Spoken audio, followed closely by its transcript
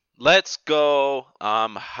Let's go.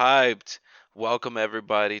 I'm hyped. Welcome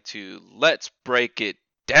everybody to Let's Break It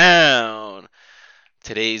Down.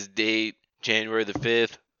 Today's date, January the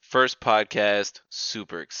 5th, first podcast.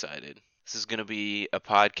 Super excited. This is going to be a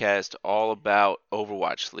podcast all about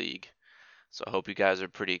Overwatch League. So I hope you guys are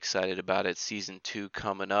pretty excited about it. Season 2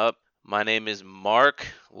 coming up. My name is Mark.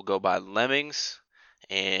 We'll go by Lemmings.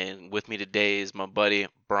 And with me today is my buddy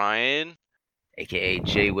Brian. aka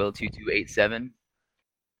Jwill 2287.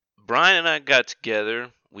 Brian and I got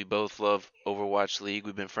together. We both love Overwatch League.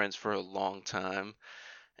 We've been friends for a long time,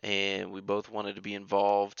 and we both wanted to be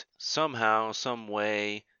involved somehow, some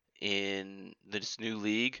way in this new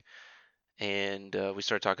league. And we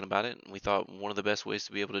started talking about it, and we thought one of the best ways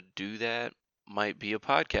to be able to do that might be a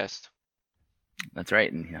podcast. That's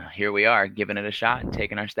right. And here we are, giving it a shot and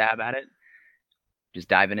taking our stab at it. Just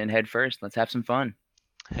diving in head first. Let's have some fun.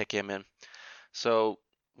 Heck yeah, man. So,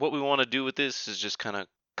 what we want to do with this is just kind of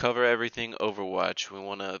cover everything Overwatch. We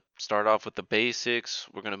want to start off with the basics.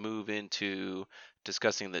 We're going to move into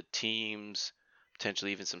discussing the teams,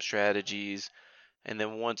 potentially even some strategies. And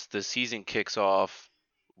then once the season kicks off,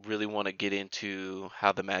 really want to get into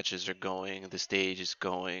how the matches are going, the stage is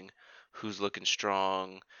going, who's looking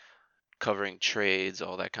strong, covering trades,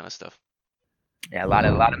 all that kind of stuff. Yeah, a lot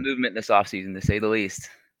of movement this offseason, to say the least.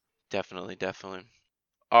 Definitely, definitely.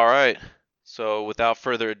 All right. So without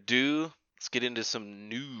further ado, let's get into some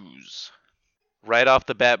news. Right off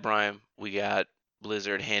the bat, Brian, we got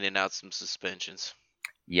Blizzard handing out some suspensions.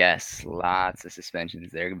 Yes, lots of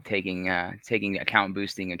suspensions. They're taking account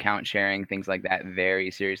boosting, account sharing, things like that very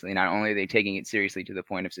seriously. Not only are they taking it seriously to the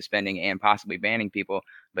point of suspending and possibly banning people,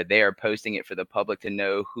 but they are posting it for the public to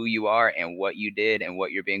know who you are and what you did and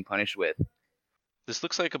what you're being punished with. This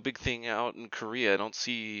looks like a big thing out in Korea. I don't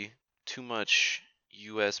see too much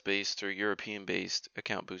US based or European based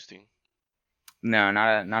account boosting. No,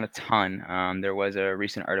 not a ton. There was a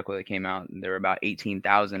recent article that came out. And there were about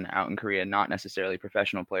 18,000 out in Korea, not necessarily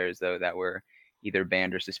professional players though, that were either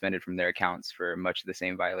banned or suspended from their accounts for much of the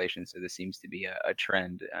same violations. So this seems to be a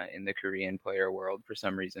trend in the Korean player world for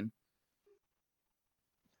some reason.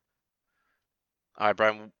 All right,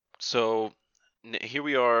 Brian. So here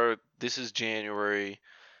we are. This is January,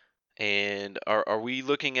 and are we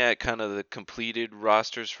looking at kind of the completed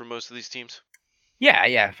rosters for most of these teams?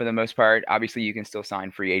 Yeah, for the most part. Obviously, you can still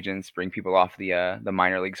sign free agents, bring people off the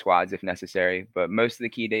minor league squads if necessary. But most of the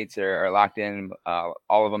key dates are locked in. All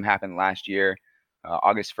of them happened last year.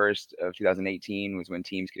 August 1st of 2018 was when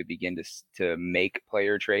teams could begin to make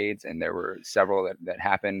player trades, and there were several that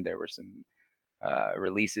happened. There were some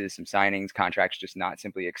releases, some signings, contracts just not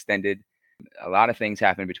simply extended. A lot of things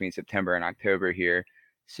happened between September and October here.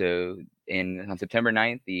 So on September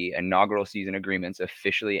 9th, the inaugural season agreements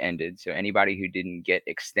officially ended. So anybody who didn't get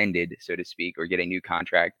extended, so to speak, or get a new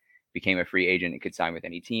contract became a free agent and could sign with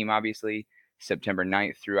any team, obviously. September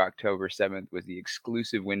 9th through October 7th was the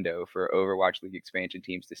exclusive window for Overwatch League expansion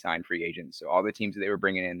teams to sign free agents. So all the teams that they were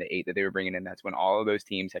bringing in, the 8 that they were bringing in, that's when all of those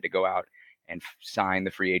teams had to go out and sign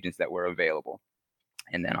the free agents that were available.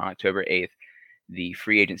 And then on October 8th, the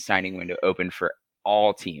free agent signing window opened for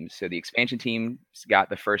all teams. So the expansion teams got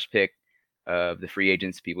the first pick of the free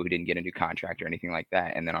agents, people who didn't get a new contract or anything like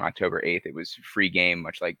that. And then on October 8th, it was free game,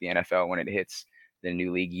 much like the NFL when it hits the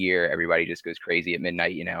new league year. Everybody just goes crazy at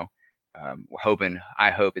midnight.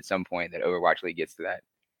 I hope at some point that Overwatch League gets to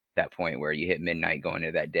that point where you hit midnight going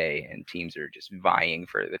into that day and teams are just vying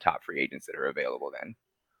for the top free agents that are available then.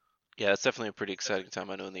 Yeah, it's definitely a pretty exciting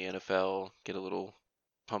time. I know in the NFL, get a little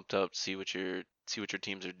pumped up, see what your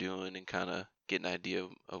teams are doing, and kind of get an idea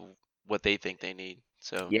of what they think they need.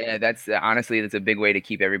 So Yeah, that's honestly that's a big way to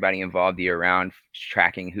keep everybody involved year round,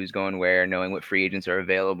 tracking who's going where, knowing what free agents are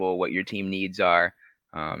available, what your team needs are.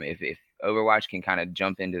 If Overwatch can kind of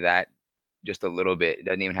jump into that just a little bit, it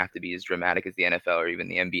doesn't even have to be as dramatic as the NFL or even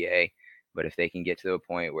the NBA. But if they can get to a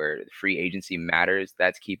point where free agency matters,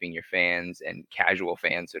 that's keeping your fans and casual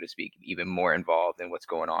fans, so to speak, even more involved in what's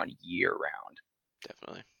going on year round.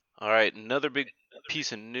 definitely. All right, another big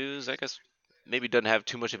piece of news. I guess maybe doesn't have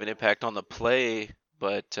too much of an impact on the play,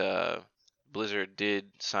 but Blizzard did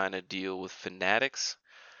sign a deal with Fanatics.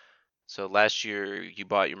 So last year you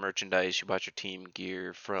bought your merchandise, you bought your team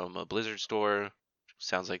gear from a Blizzard store.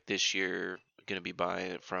 Sounds like this year you're gonna be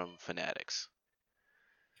buying it from Fanatics.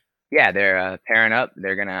 Yeah, they're pairing up.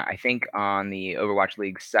 They're gonna, I think, on the Overwatch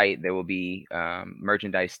League site, there will be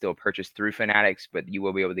merchandise still purchased through Fanatics, but you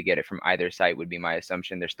will be able to get it from either site. Would be my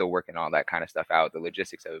assumption. They're still working all that kind of stuff out, the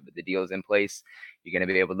logistics of it, but the deal is in place. You're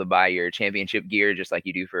gonna be able to buy your championship gear just like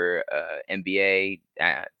you do for NBA,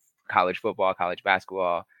 college football, college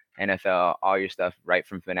basketball, NFL, all your stuff right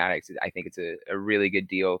from Fanatics. I think it's a really good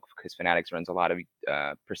deal because Fanatics runs a lot of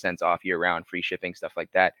percents off year round, free shipping, stuff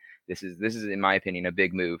like that. This is in my opinion a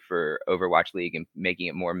big move for Overwatch League and making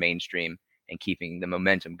it more mainstream and keeping the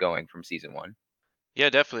momentum going from season one. Yeah,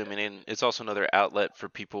 definitely. I mean, and it's also another outlet for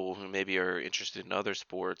people who maybe are interested in other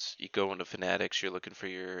sports. You go into Fanatics, you're looking for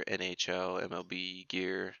your NHL, MLB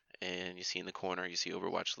gear, and you see in the corner, you see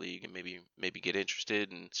Overwatch League, and maybe get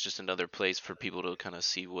interested. And it's just another place for people to kind of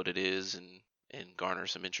see what it is and garner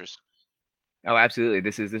some interest. Oh, absolutely.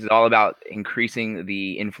 This is all about increasing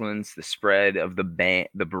the influence, the spread of the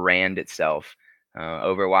brand itself.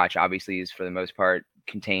 Overwatch obviously is for the most part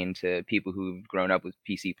contained to people who've grown up with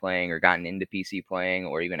PC playing or gotten into PC playing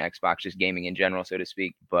or even Xbox, just gaming in general, so to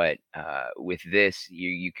speak. But with this,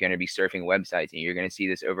 you're going to be surfing websites and you're going to see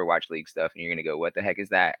this Overwatch League stuff and you're going to go, "What the heck is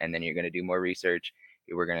that?" And then you're going to do more research.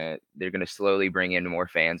 They're gonna slowly bring in more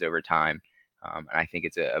fans over time. And I think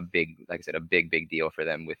it's a big, like I said, a big deal for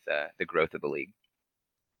them with the growth of the league.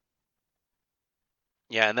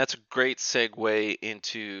 Yeah, and that's a great segue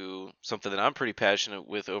into something that I'm pretty passionate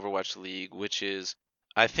with Overwatch League, which is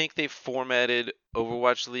I think they formatted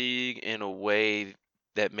Overwatch League in a way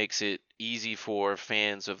that makes it easy for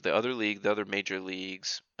fans of the other league, the other major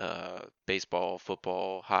leagues, baseball,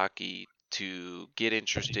 football, hockey, to get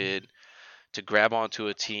interested, to grab onto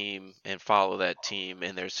a team and follow that team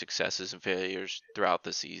and their successes and failures throughout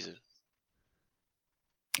the season.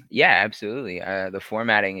 Yeah, absolutely. The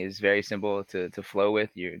formatting is very simple to flow with.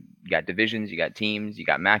 You got divisions, you got teams, you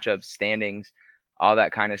got matchups, standings, all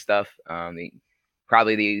that kind of stuff.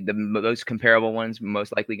 Probably the most comparable ones,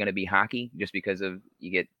 most likely going to be hockey, just because of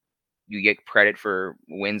you get credit for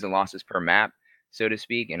wins and losses per map, so to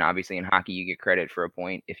speak. And obviously in hockey, you get credit for a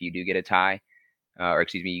point if you do get a tie. Or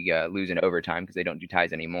excuse me, you lose in overtime because they don't do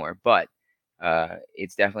ties anymore. But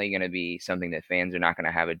it's definitely going to be something that fans are not going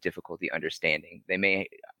to have a difficulty understanding. They may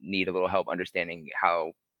need a little help understanding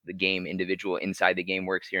how the game individual inside the game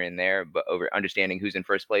works here and there, but over understanding who's in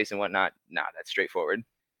first place and whatnot, nah, that's straightforward.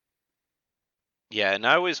 Yeah, and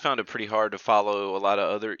I always found it pretty hard to follow a lot of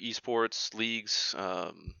other esports leagues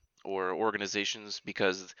or organizations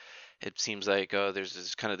because it seems like there's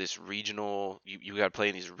this kind of this regional you got to play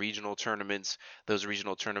in these regional tournaments. Those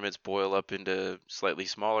regional tournaments boil up into slightly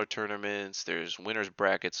smaller tournaments. There's winners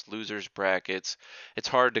brackets, losers brackets. It's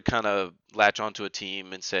hard to kind of latch onto a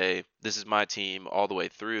team and say this is my team all the way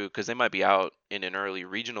through because they might be out in an early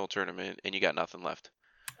regional tournament and you got nothing left.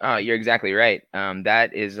 You're exactly right.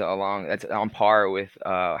 That's on par with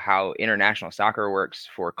how international soccer works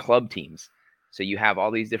for club teams. So you have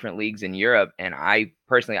all these different leagues in Europe, and I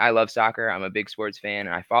personally I love soccer. I'm a big sports fan,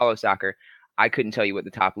 and I follow soccer. I couldn't tell you what the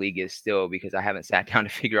top league is still because I haven't sat down to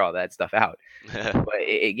figure all that stuff out. But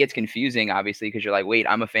it gets confusing, obviously, because you're like, wait,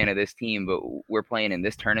 I'm a fan of this team, but we're playing in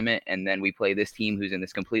this tournament, and then we play this team who's in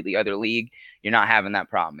this completely other league. You're not having that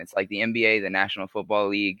problem. It's like the NBA, the National Football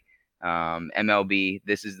League, MLB.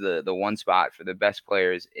 This is the one spot for the best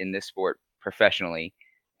players in this sport professionally,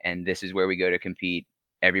 and this is where we go to compete.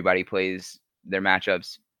 Everybody plays their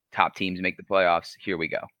matchups. Top teams make the playoffs. Here we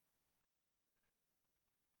go.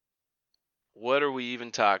 What are we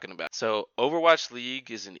even talking about? So, Overwatch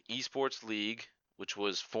League is an esports league which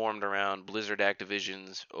was formed around Blizzard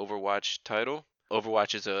Activision's Overwatch title.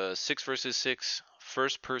 Overwatch is a 6 versus 6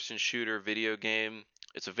 first person shooter video game.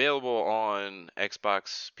 It's available on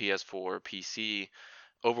Xbox, PS4, PC.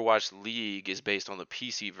 Overwatch League is based on the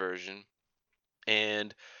PC version.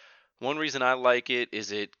 And one reason I like it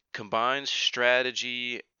is it combines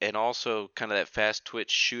strategy and also kind of that fast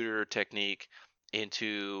twitch shooter technique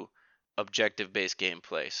into objective based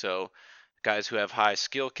gameplay. So guys who have high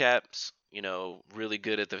skill caps, really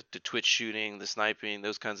good at the twitch shooting, the sniping,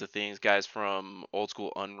 those kinds of things. Guys from old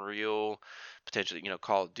school Unreal, potentially,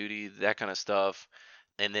 Call of Duty, that kind of stuff.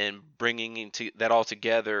 And then bringing into that all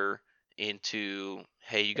together into,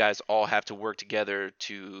 hey, you guys all have to work together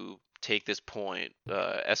to take this point,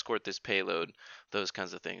 escort this payload, those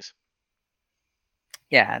kinds of things.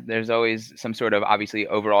 Yeah, there's always some sort of obviously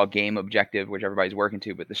overall game objective which everybody's working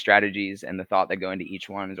to, but the strategies and the thought that go into each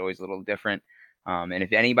one is always a little different. And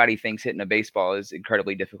if anybody thinks hitting a baseball is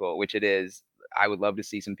incredibly difficult, which it is, I would love to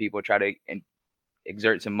see some people try to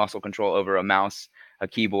exert some muscle control over a mouse, a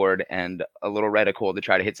keyboard, and a little reticle to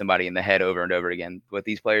try to hit somebody in the head over and over again. What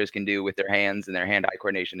these players can do with their hands and their hand-eye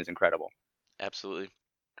coordination is incredible. Absolutely.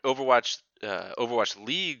 Overwatch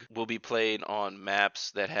League will be played on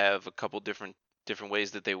maps that have a couple different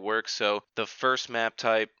ways that they work. So the first map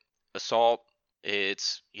type, Assault,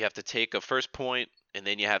 it's you have to take a first point and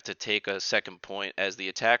then you have to take a second point as the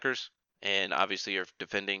attackers. And obviously you're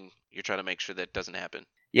defending, you're trying to make sure that doesn't happen.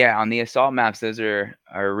 Yeah, on the assault maps, those are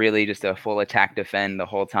really just a full attack defend the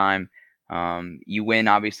whole time. You win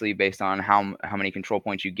obviously based on how many control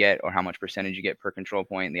points you get or how much percentage you get per control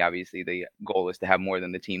point. The goal is to have more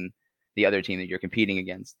than the other team that you're competing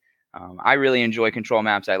against. I really enjoy control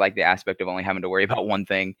maps. I like the aspect of only having to worry about one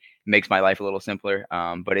thing. It makes my life a little simpler.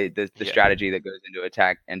 But the Yeah. strategy that goes into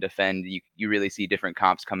attack and defend, you really see different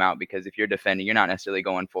comps come out because if you're defending, you're not necessarily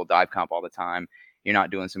going full dive comp all the time. You're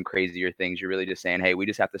not doing some crazier things. You're really just saying, hey, we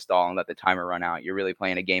just have to stall and let the timer run out. You're really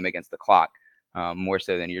playing a game against the clock, more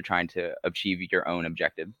so than you're trying to achieve your own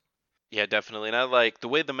objective. Yeah, definitely. And I like the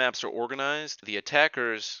way the maps are organized. The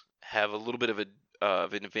attackers have a little bit of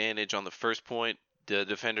an advantage on the first point. The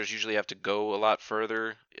defenders usually have to go a lot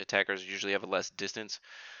further. Attackers usually have a less distance.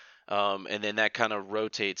 And then that kind of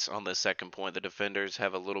rotates on the second point. The defenders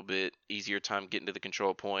have a little bit easier time getting to the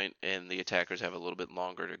control point, and the attackers have a little bit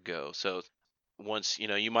longer to go. So once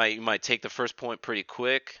you might take the first point pretty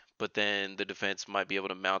quick, but then the defense might be able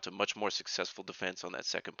to mount a much more successful defense on that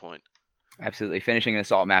second point. Absolutely. Finishing an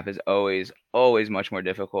assault map is always much more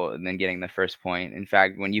difficult than getting the first point. In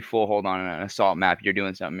fact, when you full hold on an assault map, you're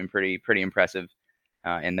doing something pretty impressive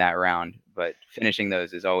in that round. But finishing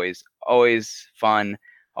those is always fun,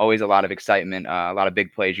 always a lot of excitement. A lot of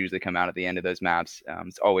big plays usually come out at the end of those maps.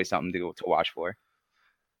 It's always something to watch for.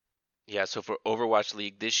 Yeah, so for Overwatch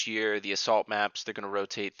League this year, the assault maps they're going to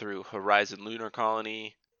rotate through Horizon Lunar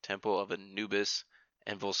Colony, Temple of Anubis,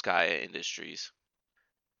 and Volskaya Industries.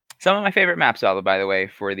 Some of my favorite maps, by the way,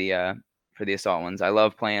 for the assault ones. I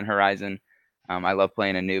love playing Horizon. I love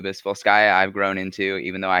playing Anubis. Volskaya I've grown into,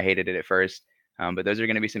 even though I hated it at first. But those are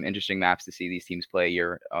going to be some interesting maps to see these teams play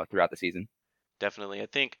throughout the season. Definitely. I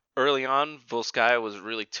think early on Volskaya was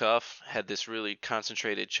really tough, had this really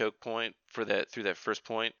concentrated choke point for that through that first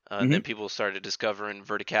point. And then Hmm. people started discovering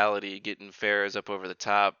verticality, getting fares up over the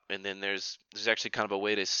top, and then there's actually kind of a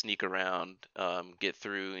way to sneak around, get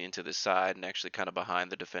through into the side and actually kind of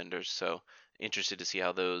behind the defenders. So interested to see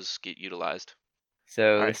how those get utilized. All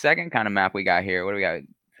So the right. second kind of map we got here, what do we got?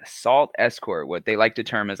 Assault Escort, what they like to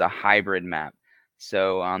term as a hybrid map.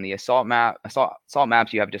 So on the assault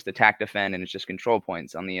maps, you have just attack defend and it's just control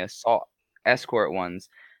points. On the assault escort ones,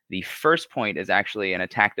 the first point is actually an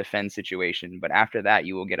attack defend situation, but after that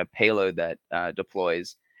you will get a payload that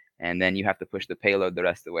deploys, and then you have to push the payload the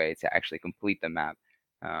rest of the way to actually complete the map.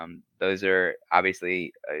 Those are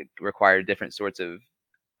obviously require different sorts of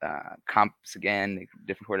comps again,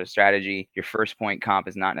 different sort of strategy. Your first point comp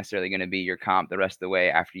is not necessarily going to be your comp the rest of the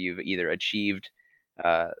way after you've either achieved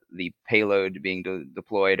the payload being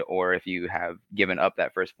deployed or if you have given up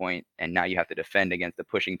that first point and now you have to defend against the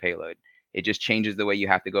pushing payload. It just changes the way you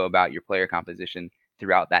have to go about your player composition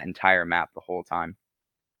throughout that entire map the whole time.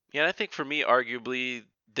 Yeah, and I think for me, arguably,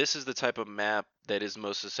 this is the type of map that is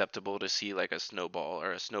most susceptible to see like a snowball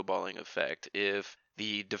or a snowballing effect. If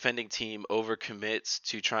the defending team overcommits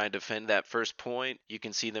to try and defend that first point, you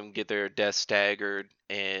can see them get their death staggered,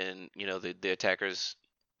 and the attackers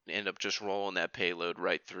end up just rolling that payload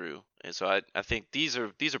right through. And so I think these are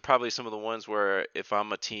probably some of the ones where if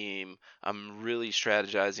I'm a team, I'm really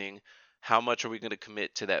strategizing how much are we going to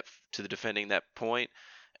commit to the defending that point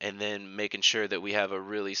and then making sure that we have a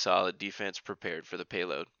really solid defense prepared for the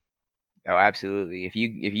payload. Oh, absolutely. If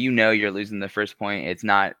you know you're losing the first point, it's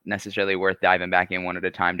not necessarily worth diving back in one at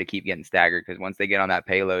a time to keep getting staggered because once they get on that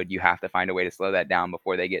payload, you have to find a way to slow that down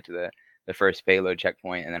before they get to the first payload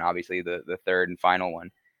checkpoint and then obviously the third and final one.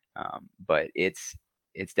 But it's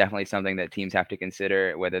definitely something that teams have to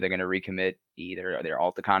consider whether they're going to recommit either their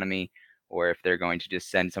alt economy or if they're going to just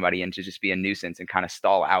send somebody in to just be a nuisance and kind of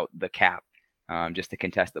stall out the cap just to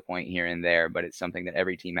contest the point here and there. But it's something that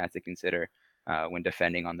every team has to consider when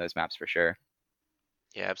defending on those maps for sure.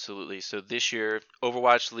 Yeah, absolutely. So this year,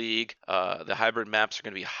 Overwatch League, the hybrid maps are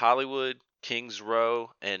going to be Hollywood, Kings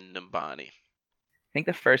Row, and Nimbani. I think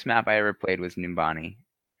the first map I ever played was Numbani.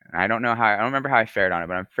 I don't remember how I fared on it,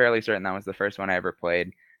 but I'm fairly certain that was the first one I ever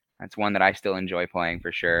played. That's one that I still enjoy playing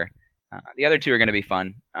for sure. The other two are going to be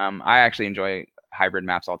fun. I actually enjoy hybrid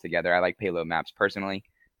maps altogether. I like payload maps personally,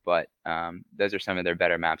 but those are some of their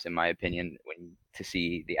better maps in my opinion when to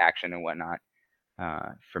see the action and whatnot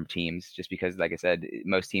from teams. Just because, like I said,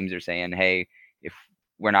 most teams are saying, hey, if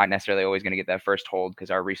we're not necessarily always going to get that first hold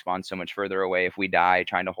because our respawn's so much further away if we die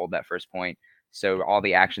trying to hold that first point. So all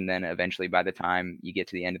the action then eventually by the time you get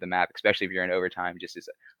to the end of the map, especially if you're in overtime, just is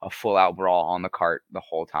a full out brawl on the cart the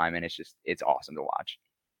whole time, and it's awesome to watch.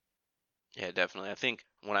 Yeah, definitely. I think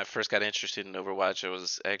when I first got interested in Overwatch,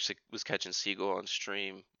 I actually was catching Seagull on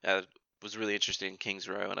stream. I was really interested in Kings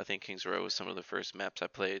Row, and I think Kings Row was some of the first maps I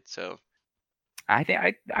played. So I think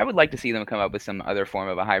I would like to see them come up with some other form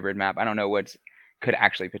of a hybrid map. I don't know what's could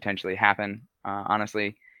actually potentially happen.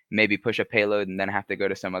 Honestly, maybe push a payload and then have to go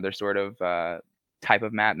to some other sort of type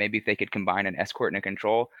of map. Maybe if they could combine an escort and a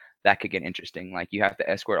control, that could get interesting. Like you have to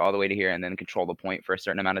escort all the way to here and then control the point for a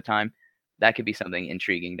certain amount of time. That could be something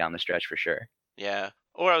intriguing down the stretch for sure. Yeah.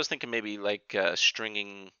 Or I was thinking maybe like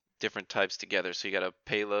stringing different types together. So you got a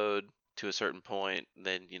payload to a certain point,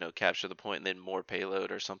 then capture the point, and then more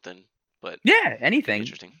payload or something. But Yeah, could be anything.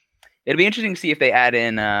 interesting. It'll be interesting to see if they add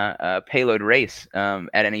in a payload race at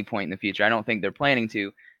any point in the future. I don't think they're planning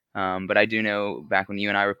to, but I do know back when you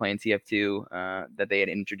and I were playing TF2 that they had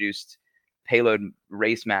introduced payload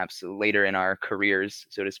race maps later in our careers,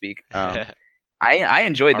 so to speak. I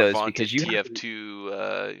enjoyed Our those because vaunted you have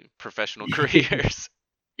TF2 professional to, careers.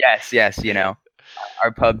 yes,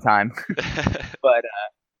 our pub time.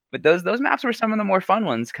 But those maps were some of the more fun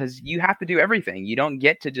ones because you have to do everything. You don't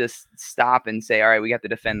get to just stop and say, all right, we have to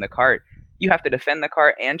defend the cart. You have to defend the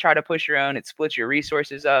cart and try to push your own. It splits your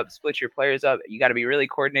resources up, splits your players up. You got to be really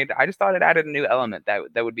coordinated. I just thought it added a new element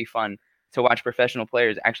that would be fun to watch professional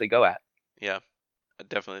players actually go at. Yeah, I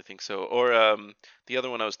definitely think so. Or the other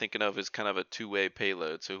one I was thinking of is kind of a two-way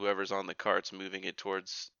payload. So whoever's on the cart's moving it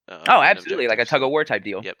towards Oh, an absolutely, like objective. a tug So, of war type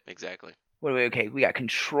deal. yep, exactly. Okay, we got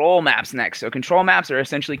control maps next. So control maps are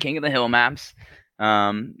essentially King of the Hill maps.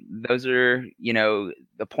 Those are,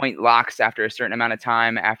 the point locks after a certain amount of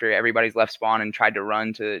time after everybody's left spawn and tried to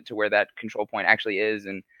run to where that control point actually is.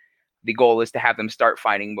 And the goal is to have them start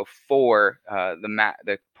fighting before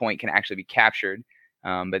the point can actually be captured.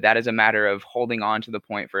 But that is a matter of holding on to the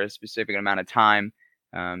point for a specific amount of time.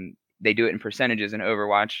 They do it in percentages in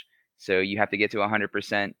Overwatch, so you have to get to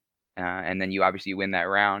 100%, and then you obviously win that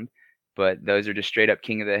round. But those are just straight up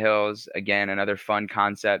King of the Hills. Again, another fun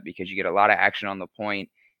concept because you get a lot of action on the point.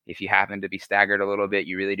 If you happen to be staggered a little bit,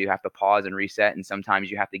 you really do have to pause and reset, and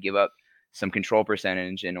sometimes you have to give up some control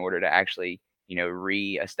percentage in order to actually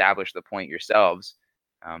re-establish the point yourselves.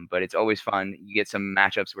 But it's always fun. You get some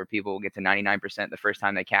matchups where people get to 99% the first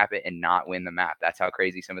time they cap it and not win the map. That's how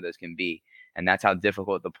crazy some of those can be. And that's how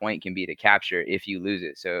difficult the point can be to capture if you lose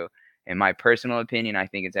it. So, in my personal opinion, I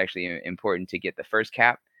think it's actually important to get the first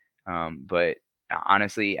cap. But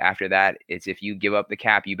honestly, after that, it's if you give up the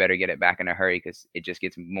cap, you better get it back in a hurry because it just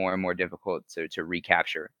gets more and more difficult to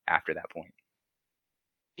recapture after that point.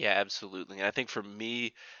 Yeah, absolutely. And I think for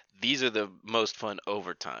me, these are the most fun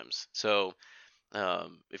overtimes. So,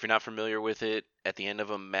 if you're not familiar with it, at the end of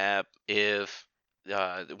a map, if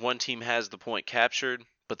one team has the point captured,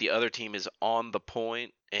 but the other team is on the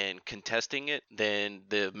point and contesting it, then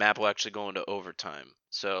the map will actually go into overtime.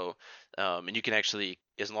 So, and you can actually,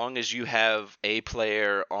 as long as you have a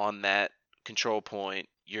player on that control point,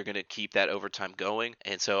 you're going to keep that overtime going.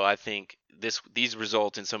 And so I think these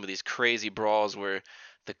result in some of these crazy brawls where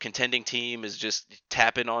the contending team is just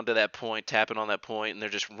tapping onto that point, tapping on that point, and they're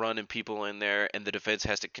just running people in there, and the defense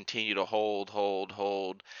has to continue to hold,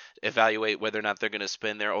 evaluate whether or not they're going to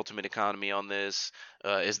spend their ultimate economy on this.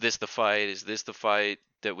 Is this the fight? Is this the fight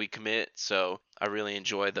that we commit? So I really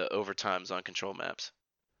enjoy the overtimes on control maps.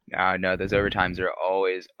 No, those overtimes are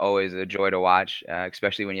always a joy to watch,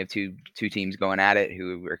 especially when you have two teams going at it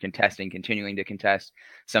who are contesting, continuing to contest.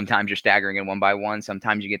 Sometimes you're staggering in one by one.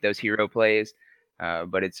 Sometimes you get those hero plays,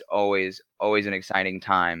 but it's always an exciting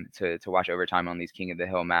time to watch overtime on these King of the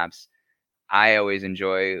Hill maps. I always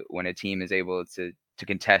enjoy when a team is able to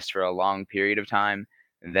contest for a long period of time,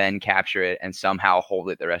 then capture it and somehow hold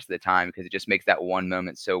it the rest of the time because it just makes that one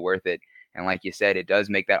moment so worth it. And like you said, it does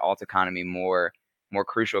make that alt economy more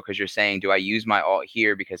crucial because you're saying, do I use my alt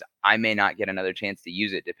here because I may not get another chance to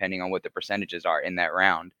use it depending on what the percentages are in that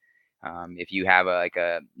round. If you have like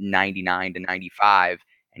a 99 to 95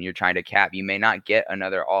 and you're trying to cap, you may not get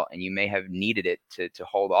another alt and you may have needed it to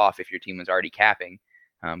hold off if your team was already capping.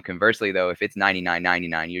 Conversely, though, if it's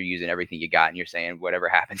 99-99, you're using everything you got and you're saying whatever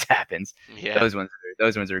happens, happens. Yeah,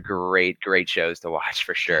 Those ones are great shows to watch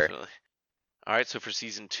for sure. definitely. All right, so for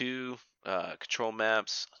season two, control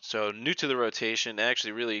maps. So new to the rotation,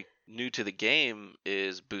 actually really new to the game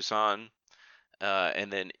is Busan,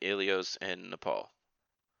 and then Ilios and Nepal.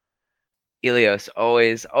 Ilios,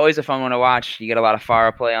 always a fun one to watch. You get a lot of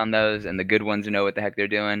fire play on those, and the good ones know what the heck they're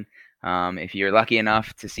doing. If you're lucky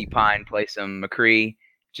enough to see Pine play some McCree,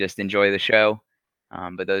 just enjoy the show.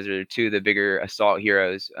 But those are two of the bigger assault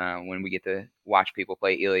heroes when we get to watch people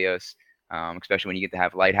play Ilios, especially when you get to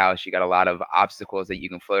have Lighthouse. You got a lot of obstacles that you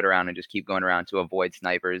can float around and just keep going around to avoid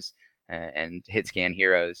snipers and hit scan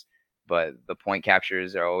heroes. But the point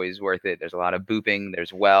captures are always worth it. There's a lot of booping.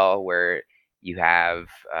 There's well where you have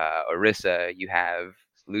Orisa, you have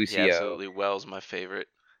Yeah, Lucio. absolutely. Well's my favorite.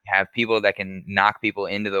 You have people that can knock people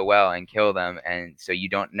into the well and kill them, and so you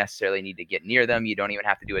don't necessarily need to get near them. You don't even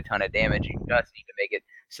have to do a ton of damage. You just need to make it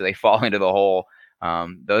so they fall into the hole.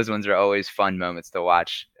 Those ones are always fun moments to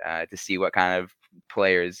watch, to see what kind of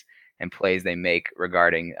players and plays they make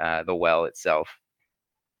regarding the well itself.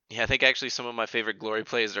 Yeah, I think actually some of my favorite glory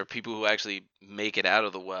plays are people who actually make it out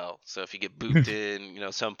of the well. So if you get booped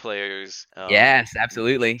in, some players, Yes,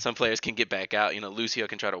 absolutely. some players can get back out. Lucio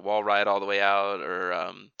can try to wall ride all the way out, or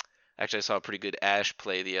actually I saw a pretty good Ashe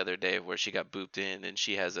play the other day where she got booped in, and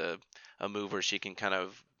she has a move where she can kind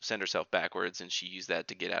of send herself backwards, and she used that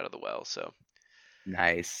to get out of the well. So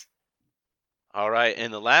Nice. all right,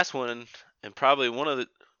 and the last one, and probably one of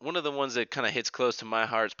the ones that kind of hits close to my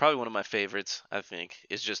heart, it's probably one of my favorites, I think,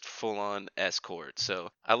 is just full on escort. So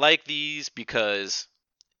I like these because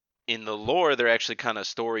in the lore they're actually kind of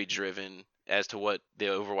story driven as to what the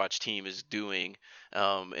Overwatch team is doing.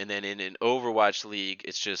 And then in an Overwatch League,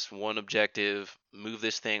 it's just one objective: move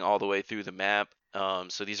this thing all the way through the map.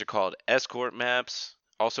 So these are called escort maps,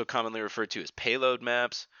 also commonly referred to as payload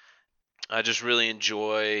maps. I just really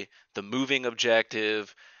enjoy the moving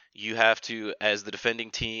objective. You have to, as the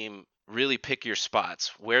defending team, really pick your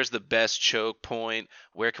spots. Where's the best choke point?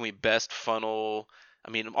 Where can we best funnel?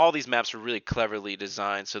 I mean, all these maps are really cleverly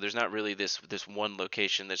designed, so there's not really this one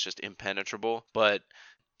location that's just impenetrable. But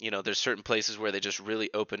there's certain places where they just really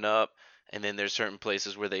open up, and then there's certain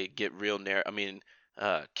places where they get real narrow. I mean,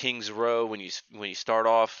 King's Row, when you start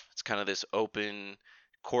off, it's kind of this open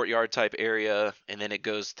courtyard type area, and then it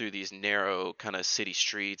goes through these narrow kind of city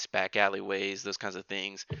streets, back alleyways, those kinds of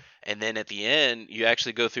things. And then at the end, you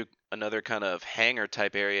actually go through another kind of hangar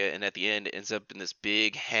type area, and at the end, it ends up in this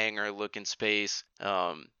big hangar looking space.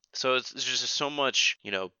 So it's just so much,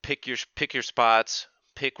 pick your spots,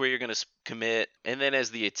 pick where you're going to commit, and then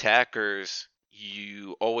as the attackers,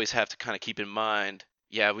 you always have to kind of keep in mind,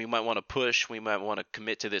 yeah, we might want to push, we might want to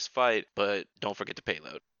commit to this fight, but don't forget to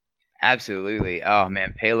payload. Absolutely. Oh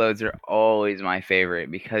man, payloads are always my favorite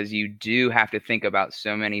because you do have to think about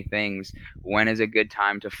so many things. When is a good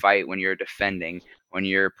time to fight when you're defending? When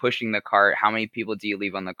you're pushing the cart, how many people do you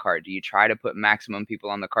leave on the cart? Do you try to put maximum people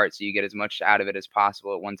on the cart so you get as much out of it as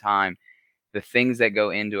possible at one time? The things that go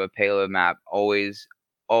into a payload map always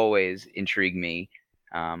intrigue me.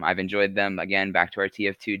 I've enjoyed them again back to our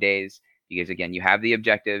TF2 days because again you have the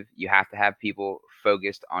objective, you have to have people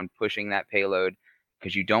focused on pushing that payload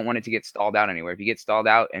because you don't want it to get stalled out anywhere. If you get stalled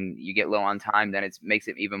out and you get low on time, then it makes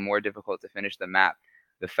it even more difficult to finish the map.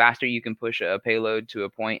 The faster you can push a payload to a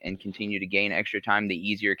point and continue to gain extra time, the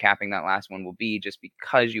easier capping that last one will be just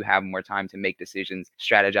because you have more time to make decisions,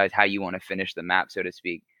 strategize how you want to finish the map, so to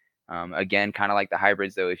speak. Again, kind of like the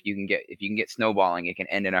hybrids, though, if you can get snowballing, it can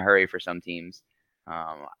end in a hurry for some teams.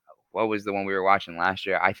 Um, what was the one we were watching last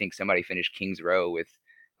year? I think somebody finished King's Row with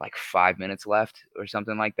like 5 minutes left or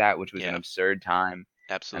something like that, which was an Yeah, absurd time.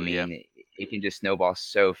 I absolutely. Yeah. mean, it can just snowball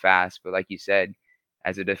so fast. But like you said,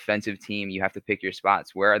 as a defensive team, you have to pick your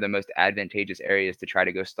spots. Where are the most advantageous areas to try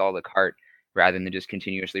to go stall the cart rather than just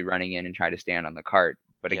continuously running in and try to stand on the cart?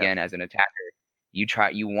 But Yeah. again, as an attacker,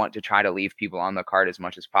 you want to try to leave people on the cart as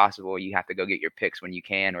much as possible. You have to go get your picks when you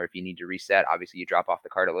can, or if you need to reset, obviously you drop off the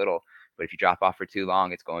cart a little. But if you drop off for too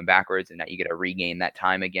long, it's going backwards, and now you get to regain that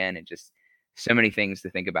time again. And just so many things to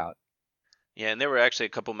think about. Yeah, and there were actually a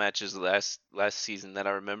couple matches last season that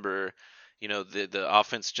I remember, the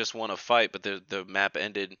offense just won a fight, but the map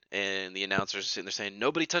ended and the announcers sitting there saying,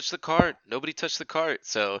 "Nobody touched the cart. Nobody touched the cart."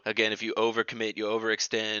 So again, if you overcommit, you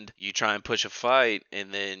overextend, you try and push a fight,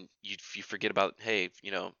 and then you forget about, hey,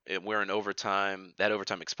 we're in overtime. That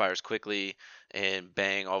overtime expires quickly, and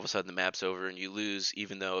bang, all of a sudden the map's over and you lose,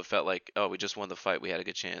 even though it felt like, oh, we just won the fight, we had a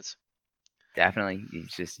good chance. Definitely.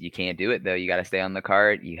 It's just you can't do it though. You got to stay on the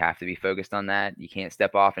cart. You have to be focused on that. You can't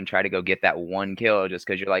step off and try to go get that one kill just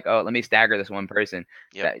because you're like, oh, let me stagger this one person.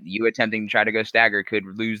 Yep. That you attempting to try to go stagger could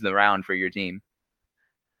lose the round for your team.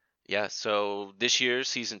 Yeah, so this year,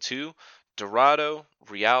 season two, Dorado,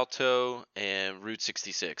 Rialto, and Route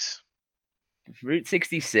 66. Route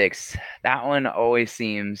 66. That one always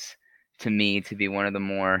seems to me to be one of the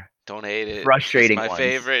more Don't hate it. It's frustrating my ones.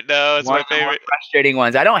 favorite. No, it's One my of the more favorite. frustrating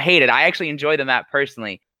ones. I don't hate it. I actually enjoy the map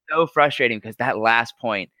personally. So frustrating because that last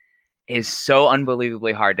point is so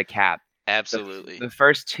unbelievably hard to cap. The, Absolutely. the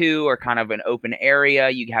first two are kind of an open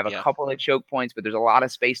area. You have a Yeah. couple of choke points, but there's a lot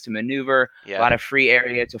of space to maneuver, a Yeah. lot of free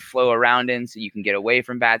area to flow around in so you can get away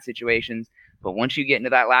from bad situations. But once you get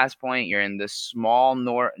into that last point, you're in this small,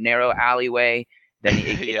 narrow alleyway. Then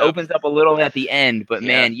it Yep. opens up a little at the end, but Yeah.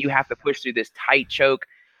 man, you have to push through this tight choke,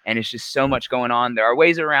 and it's just so much going on. There are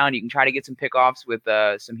ways around. You can try to get some pickoffs with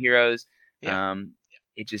some heroes. Yeah.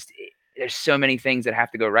 It just there's so many things that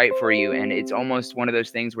have to go right for you. And it's almost one of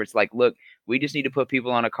those things where it's like, look, we just need to put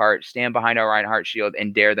people on a cart, stand behind our Reinhardt shield,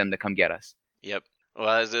 and dare them to come get us. Yep.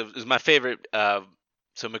 Well, it was my favorite.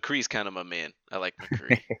 So McCree's kind of my man. I like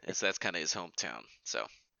McCree. That's kind of his hometown. So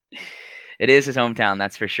It is his hometown,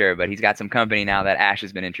 that's for sure. But he's got some company now that Ash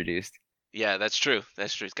has been introduced. yeah, that's true.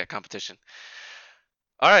 That's true. He's got competition.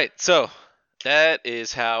 All right, so that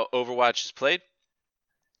is how Overwatch is played.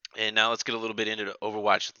 And now let's get a little bit into the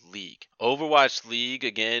Overwatch League. Overwatch League,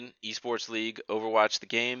 again, esports league, Overwatch the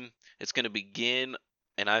game. It's going to begin,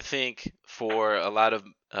 and I think for a lot of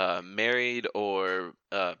married or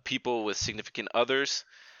people with significant others,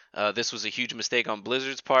 this was a huge mistake on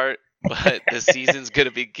Blizzard's part. But the season's going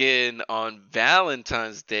to begin on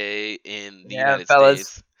Valentine's Day in the Yeah, United fellas,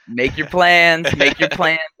 States. make your plans. Make your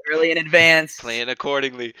plans early in advance. Plan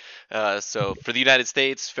accordingly. So for the United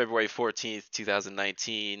States, February 14th,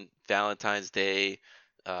 2019, Valentine's Day,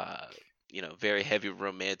 uh, very heavy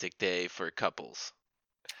romantic day for couples.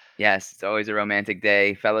 Yes, it's always a romantic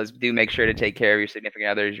day. Fellas, do make sure to take care of your significant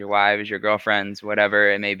others, your wives, your girlfriends,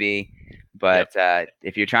 whatever it may be. Yep. But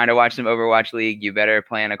if you're trying to watch some Overwatch League, you better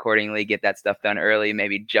plan accordingly. Get that stuff done early.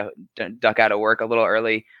 Maybe duck out of work a little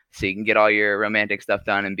early so you can get all your romantic stuff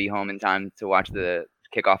done and be home in time to watch the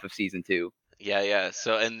kickoff of season 2. Yeah.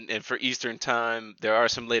 So and for Eastern time, there are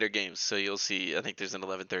some later games. So you'll see. I think there's an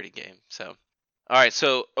 11:30 game. So all right.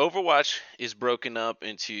 So Overwatch is broken up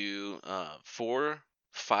into 4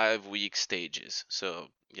 5-week stages. So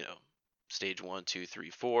stage 1, 2, 3,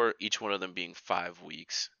 4. Each one of them being 5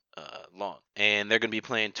 weeks long, and they're going to be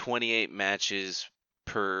playing 28 matches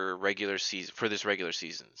per regular season for this regular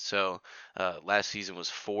season. So last season was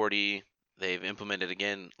 40. They've implemented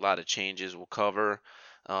again a lot of changes we'll cover,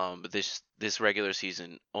 but this regular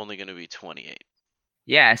season only going to be 28.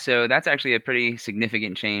 Yeah, so that's actually a pretty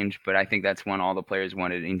significant change, but I think that's one all the players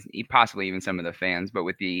wanted, and possibly even some of the fans. But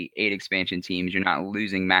with the 8 expansion teams, you're not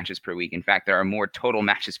losing matches per week. In fact, there are more total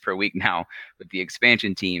matches per week now with the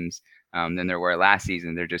expansion teams than there were last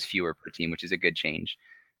season. They're just fewer per team, which is a good change.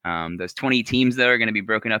 Those 20 teams, though, are going to be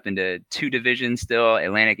broken up into 2 divisions still,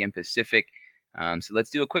 Atlantic and Pacific. So let's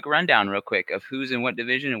do a quick rundown real quick of who's in what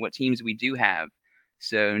division and what teams we do have.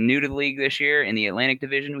 So new to the league this year in the Atlantic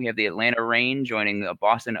Division, we have the Atlanta Reign joining the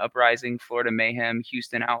Boston Uprising, Florida Mayhem,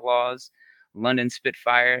 Houston Outlaws, London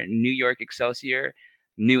Spitfire, New York Excelsior.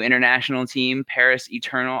 New international team, Paris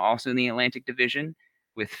Eternal, also in the Atlantic Division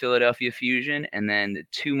with Philadelphia Fusion, and then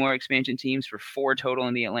 2 more expansion teams for 4 total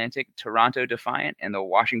in the Atlantic, Toronto Defiant and the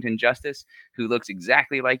Washington Justice, who looks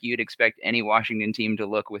exactly like you'd expect any Washington team to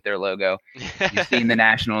look with their logo. If you've seen the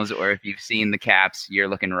Nationals or if you've seen the Caps, you're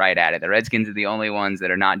looking right at it. The Redskins are the only ones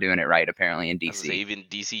that are not doing it right, apparently, in DC. Even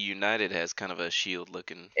DC United has kind of a shield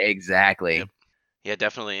looking. Exactly. Yep. Yeah,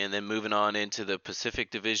 definitely. And then moving on into the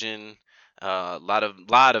Pacific Division, a lot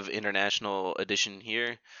of international addition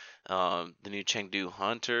here. The new Chengdu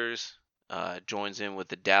Hunters joins in with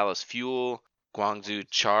the Dallas Fuel, Guangzhou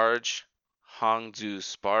Charge, Hangzhou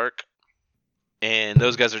Spark, and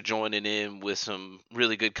those guys are joining in with some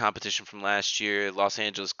really good competition from last year. Los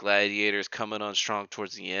Angeles Gladiators coming on strong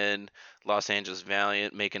towards the end. Los Angeles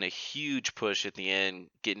Valiant making a huge push at the end,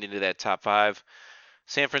 getting into that top 5.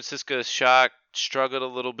 San Francisco Shock struggled a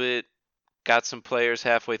little bit, got some players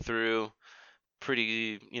halfway through,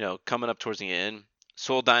 pretty, coming up towards the end.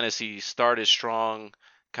 Seoul Dynasty started strong,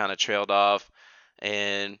 kind of trailed off,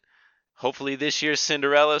 and hopefully this year's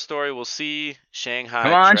Cinderella story, we'll see. Shanghai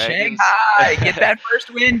Come on, Dragons. Shanghai, get that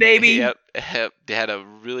first win, baby. Yep. They had a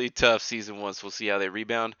really tough season once. We'll see how they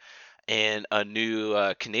rebound. And a new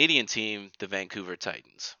Canadian team, the Vancouver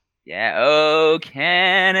Titans. Yeah, oh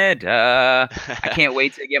Canada! I can't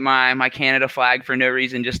wait to get my Canada flag for no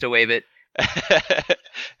reason, just to wave it.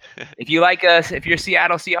 If you like us, if you're a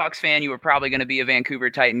Seattle Seahawks fan, you were probably going to be a Vancouver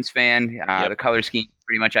Titans fan. Yep. The color scheme is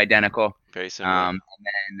pretty much identical. Very similar. And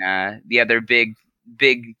then the other big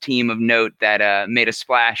team of note that made a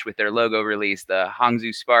splash with their logo release, the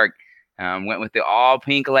Hangzhou Spark, went with the all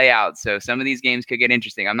pink layout. So some of these games could get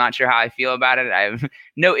interesting. I'm not sure how I feel about it. I have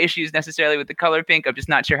no issues necessarily with the color pink. I'm just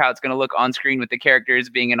not sure how it's going to look on screen with the characters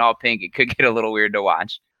being in all pink. It could get a little weird to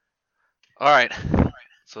watch. All right.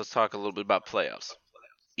 So let's talk a little bit about playoffs.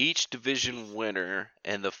 Each division winner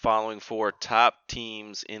and the following 4 top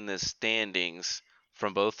teams in the standings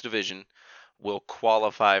from both division will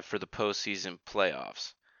qualify for the postseason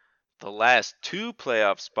playoffs. The last 2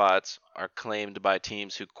 playoff spots are claimed by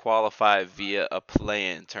teams who qualify via a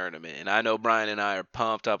play-in tournament. And I know Brian and I are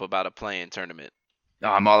pumped up about a play-in tournament. Oh,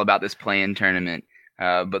 I'm all about this play-in tournament.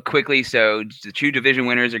 But quickly, so the 2 division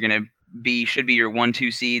winners are going to should be your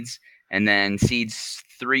 1-2 seeds, and then seeds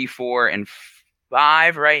 3, 4, and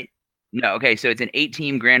 5, right? No, okay, so it's an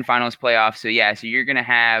 8-team grand finals playoff. So yeah, so you're gonna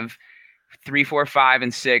have 3, 4, 5,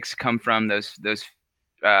 and 6 come from those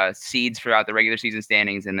seeds throughout the regular season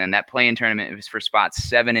standings, and then that play-in tournament is for spots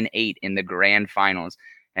 7 and 8 in the grand finals,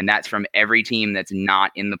 and that's from every team that's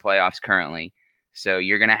not in the playoffs currently. So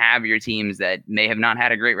you're gonna have your teams that may have not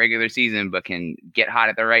had a great regular season, but can get hot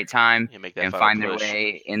at the right time You make that and final find their push.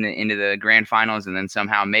 way into the grand finals, and then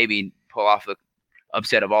somehow maybe pull off the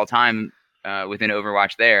upset of all time within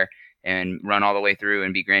Overwatch there and run all the way through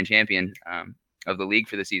and be grand champion of the league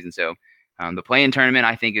for the season. So the play-in tournament,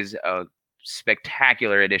 I think, is a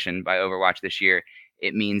spectacular addition by Overwatch this year.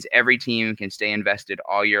 It means every team can stay invested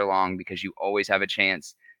all year long because you always have a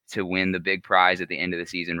chance to win the big prize at the end of the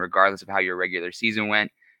season, regardless of how your regular season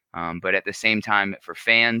went. But at the same time, for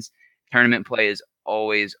fans, tournament play is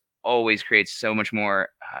always creates so much more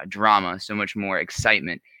drama, so much more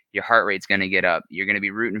excitement. Your heart rate's going to get up. You're going to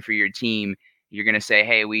be rooting for your team. You're going to say,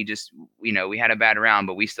 "Hey, we had a bad round,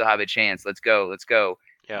 but we still have a chance. Let's go, let's go."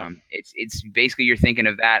 Yeah. It's basically you're thinking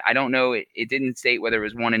of that. I don't know. It didn't state whether it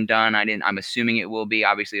was one and done. I'm assuming it will be.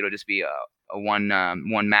 Obviously, it'll just be a one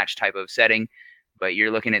match type of setting. But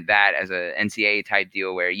you're looking at that as a NCAA type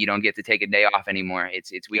deal where you don't get to take a day off anymore.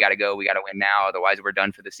 It's we Yep. got to go. We got to win now. Otherwise, we're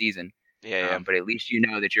done for the season. Yeah, yeah, But at least you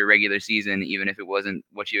know that your regular season, even if it wasn't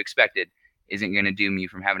what you expected, isn't going to doom you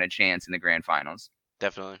from having a chance in the grand finals.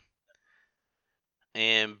 definitely.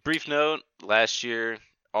 And brief note, last year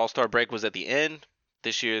All-Star break was at the end.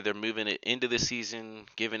 This year they're moving it into the season,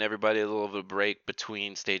 giving everybody a little bit of a break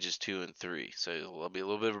between stages 2 and 3. So there'll be a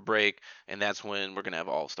little bit of a break, and that's when we're going to have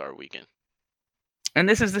All-Star weekend. And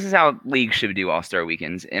this is how leagues should do All-Star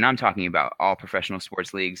weekends, and I'm talking about all professional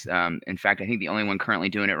sports leagues. In fact, I think the only one currently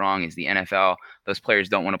doing it wrong is the NFL. Those players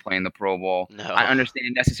don't want to play in the Pro Bowl. I No.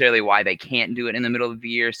 understand necessarily why they can't do it in the middle of the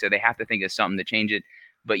year, so they have to think of something to change it.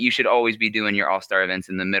 But you should always be doing your All-Star events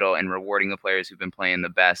in the middle and rewarding the players who've been playing the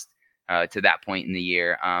best to that point in the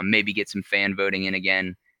year. Maybe get some fan voting in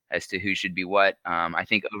again as to who should be what. I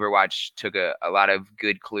think Overwatch took a lot of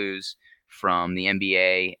good clues from the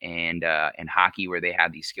NBA and hockey, where they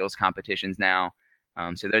have these skills competitions now.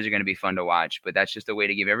 So those are going to be fun to watch. But that's just a way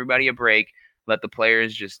to give everybody a break. Let the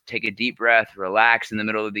players just take a deep breath, relax in the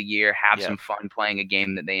middle of the year, have Yeah. some fun playing a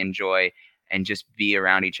game that they enjoy, and just be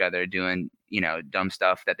around each other doing dumb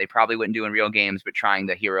stuff that they probably wouldn't do in real games, but trying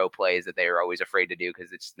the hero plays that they were always afraid to do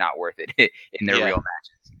because it's not worth it in their Yeah. real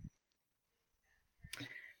matches.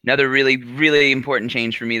 Another really, really important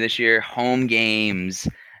change for me this year: home games.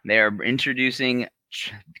 They are introducing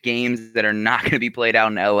games that are not going to be played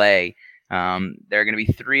out in LA. There are going to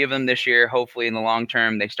be 3 of them this year. Hopefully, in the long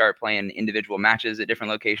term, they start playing individual matches at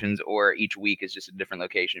different locations, or each week is just a different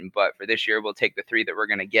location. But for this year, we'll take the 3 that we're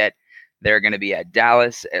going to get. They're going to be at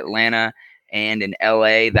Dallas, Atlanta, and in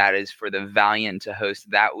LA. That is for the Valiant to host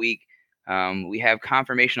that week. We have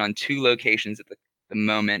confirmation on 2 locations at the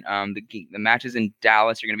moment. The matches in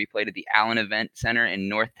Dallas are going to be played at the Allen Event Center in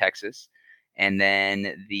North Texas. And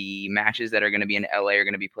then the matches that are going to be in LA are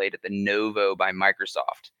going to be played at the Novo by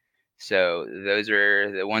Microsoft. So those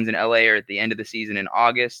are the ones in LA are at the end of the season in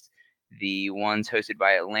August. The ones hosted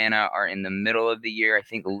by Atlanta are in the middle of the year, I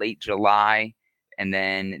think late July. And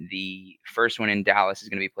then the first one in Dallas is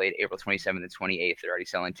going to be played April 27th and 28th. They're already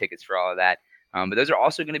selling tickets for all of that. But those are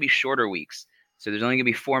also going to be shorter weeks. So there's only going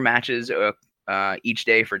to be 4 matches each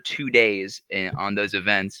day for 2 days on those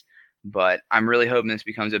events. But I'm really hoping this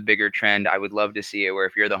becomes a bigger trend. I would love to see it where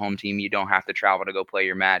if you're the home team, you don't have to travel to go play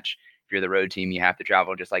your match. If you're the road team, you have to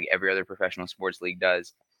travel just like every other professional sports league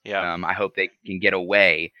does. Yeah. I hope they can get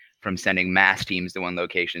away from sending mass teams to one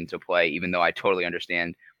location to play, even though I totally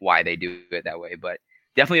understand why they do it that way. But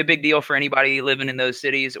definitely a big deal for anybody living in those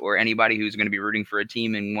cities or anybody who's going to be rooting for a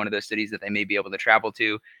team in one of those cities that they may be able to travel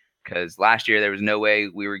to. Because last year there was no way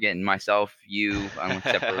we were getting myself, you,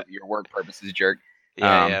 except for your work purposes, jerk,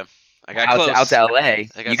 Yeah, um, yeah. I got out close. to LA. I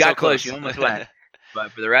You got so got close. You close. almost went.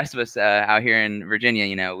 But for the rest of us out here in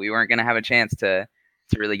Virginia, we weren't going to have a chance to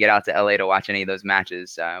really get out to LA to watch any of those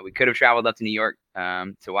matches. We could have traveled up to New York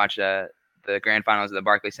to watch the grand finals of the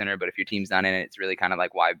Barclays Center, but if your team's not in it, it's really kind of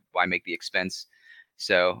like why make the expense?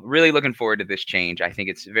 So really looking forward to this change. I think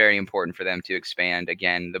it's very important for them to expand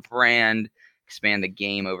again the brand, expand the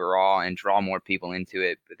game overall, and draw more people into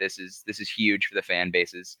it. But this is huge for the fan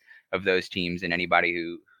bases of those teams and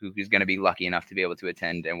anybody who's going to be lucky enough to be able to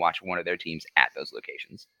attend and watch one of their teams at those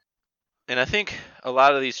locations. And I think a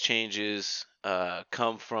lot of these changes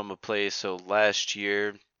come from a place. So last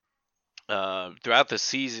year, throughout the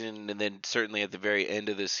season, and then certainly at the very end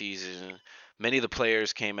of the season, many of the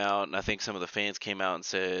players came out, and I think some of the fans came out and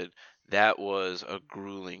said that was a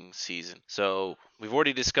grueling season. So we've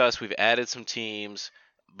already discussed, we've added some teams.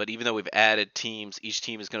 But even though we've added teams, each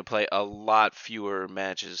team is going to play a lot fewer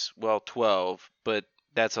matches. Well, 12, but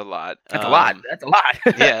that's a lot. That's a lot. That's a lot.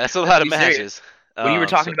 Yeah, that's a Are lot of you serious? matches. When you were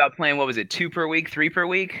So talking about playing, what was it, 2 per week, 3 per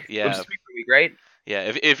week? It was yeah, 3 per week, right?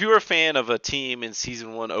 yeah. If you were a fan of a team in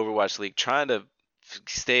Season 1 Overwatch League, trying to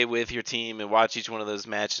stay with your team and watch each one of those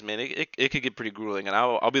matches, man, it could get pretty grueling. And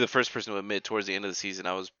I'll be the first person to admit, towards the end of the season,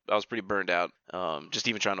 I was pretty burned out. Just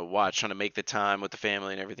even trying to watch, trying to make the time with the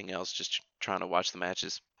family and everything else, just trying to watch the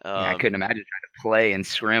matches. Yeah, I couldn't imagine trying to play and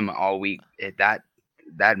scrim all week. That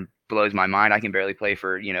blows my mind. I can barely play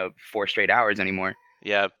for 4 straight hours anymore.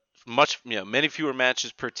 Yeah, many fewer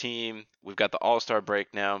matches per team. We've got the All-Star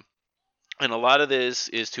break now. And a lot of this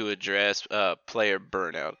is to address player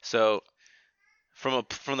burnout. So from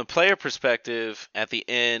the player perspective, at the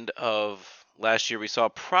end of last year, we saw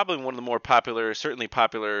probably one of the more popular, certainly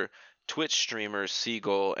popular Twitch streamers,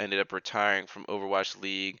 Seagull, ended up retiring from Overwatch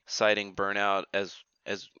League, citing burnout as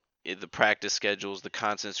the practice schedules, the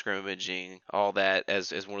constant scrimmaging, all that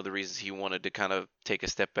as one of the reasons he wanted to kind of take a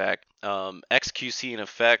step back. XQC in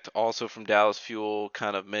effect, also from Dallas Fuel,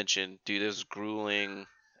 kind of mentioned, dude, it was grueling.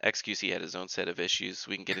 XQC had his own set of issues.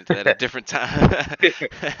 We can get into that at a different time,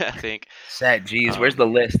 I think. Sad, geez, where's the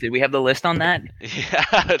list? Did we have the list on that?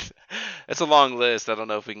 Yeah, it's a long list. I don't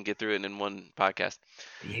know if we can get through it in one podcast.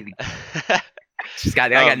 I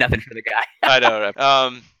got nothing for the guy. I know,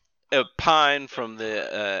 right? Pine from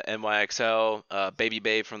the NYXL, Baby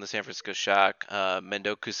Babe from the San Francisco Shock,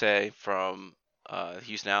 Mendokuse from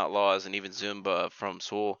Houston Outlaws, and even Zumba from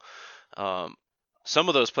Seoul. Some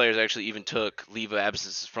of those players actually even took leave of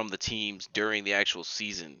absences from the teams during the actual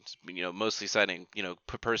season, mostly citing,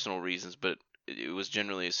 personal reasons, but it was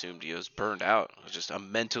generally assumed he was burned out. It was just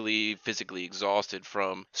mentally, physically exhausted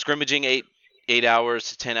from scrimmaging 8 hours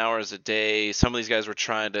to 10 hours a day. Some of these guys were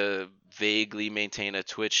trying to vaguely maintain a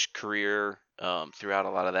Twitch career throughout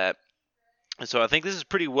a lot of that. And so I think this is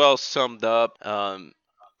pretty well summed up.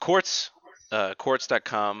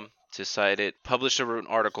 Quartz.com, to cite it, published an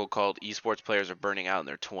article called "Esports Players Are Burning Out in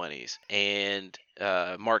Their 20s," and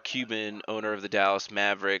Mark Cuban, owner of the Dallas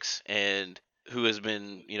Mavericks, and who has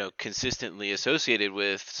been consistently associated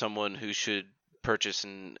with someone who should purchase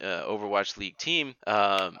an Overwatch League team,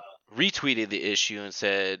 retweeted the issue and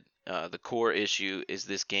said the core issue is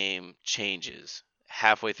this game changes.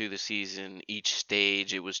 Halfway through the season, each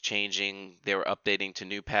stage it was changing. They were updating to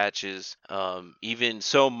new patches, even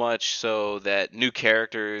so much so that new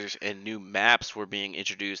characters and new maps were being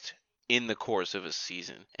introduced in the course of a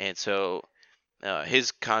season. And so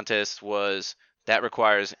his contest was that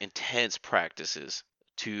requires intense practices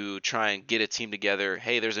to try and get a team together.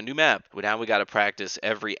 Hey, there's a new map. Well, now we got to practice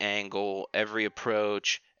every angle, every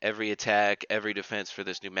approach, every attack, every defense for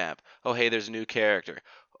this new map. Oh, hey, there's a new character.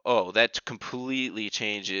 Oh, that completely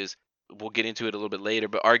changes. We'll get into it a little bit later,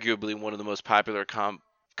 but arguably one of the most popular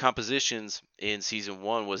compositions in season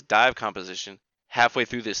 1 was dive composition. Halfway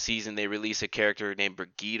through this season, they released a character named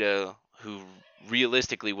Brigida, who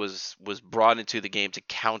realistically was brought into the game to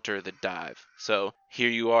counter the dive. So here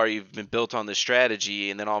you are, you've been built on this strategy,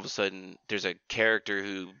 and then all of a sudden there's a character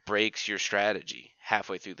who breaks your strategy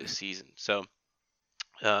halfway through this season. So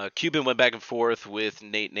Cuban went back and forth with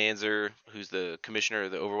Nate Nanzer, who's the commissioner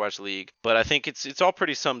of the Overwatch League, but I think it's all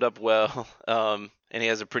pretty summed up well, and he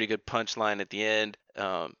has a pretty good punchline at the end.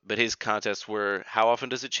 But his contests were: how often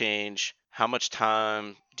does it change? How much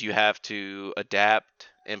time do you have to adapt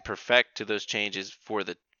and perfect to those changes for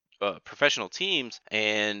the professional teams?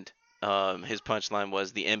 And his punchline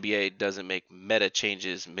was: the NBA doesn't make meta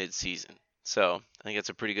changes mid-season. So I think that's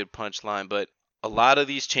a pretty good punchline, but a lot of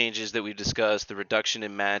these changes that we've discussed, the reduction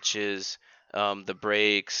in matches, the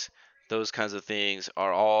breaks, those kinds of things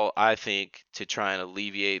are all, I think, to try and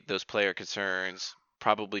alleviate those player concerns,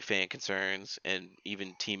 probably fan concerns, and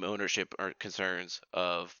even team ownership concerns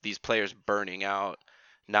of these players burning out,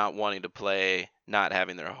 not wanting to play, not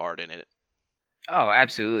having their heart in it. Oh,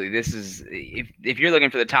 absolutely. This is if you're looking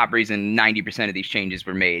for the top reason 90% of these changes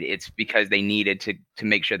were made, it's because they needed to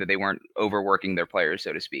make sure that they weren't overworking their players,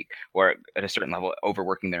 so to speak, or at a certain level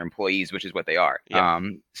overworking their employees, which is what they are. Yeah.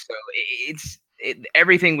 So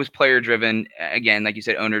everything was player driven. Again, like you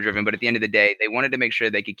said, owner driven. But at the end of the day, they wanted to make sure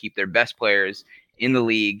they could keep their best players in the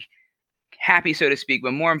league happy, so to speak,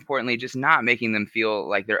 but more importantly, just not making them feel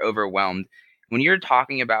like they're overwhelmed. When you're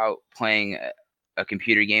talking about playing a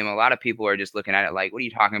computer game, a lot of people are just looking at it like, what are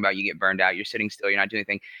you talking about? You get burned out. You're sitting still. You're not doing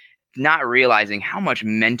anything. Not realizing how much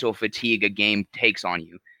mental fatigue a game takes on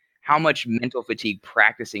you, how much mental fatigue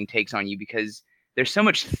practicing takes on you, because there's so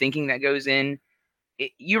much thinking that goes in.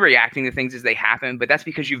 You're reacting to things as they happen, but that's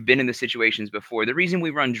because you've been in the situations before. The reason we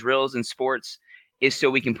run drills in sports is so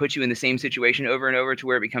we can put you in the same situation over and over to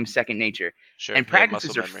where it becomes second nature. Sure. And Yeah,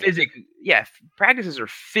 muscle memory. practices are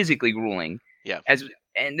physically grueling. Yeah. As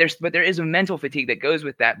and there's but there is a mental fatigue that goes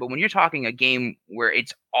with that. But when you're talking a game where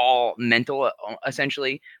it's all mental,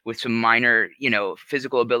 essentially, with some minor,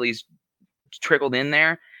 physical abilities trickled in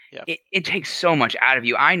there, Yeah. it takes so much out of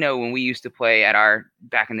you. I know when we used to play at our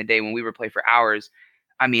back in the day when we would play for hours,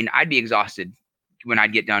 I mean, I'd be exhausted when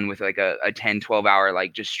I'd get done with like a 10, 12 hour,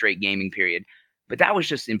 like just straight gaming period. But that was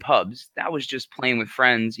just in pubs. That was just playing with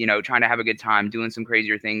friends, trying to have a good time, doing some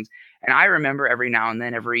crazier things. And I remember every now and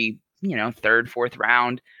then, every, third, fourth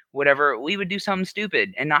round, whatever, we would do something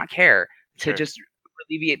stupid and not care to Sure. just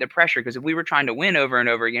alleviate the pressure. Because if we were trying to win over and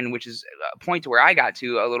over again, which is a point to where I got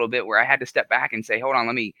to a little bit where I had to step back and say, hold on,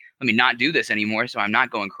 let me not do this anymore, so I'm not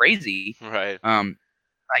going crazy. Right. Um,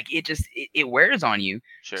 like it wears on you.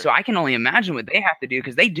 Sure. So I can only imagine what they have to do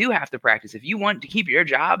because they do have to practice. If you want to keep your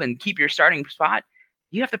job and keep your starting spot,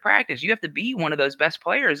 you have to practice. You have to be one of those best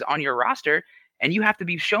players on your roster. And you have to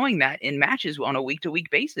be showing that in matches on a week to week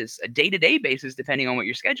basis, a day to day basis, depending on what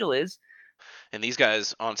your schedule is. And these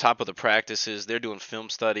guys, on top of the practices, they're doing film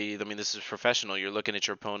study. I mean, this is professional. You're looking at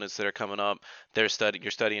your opponents that are coming up. You're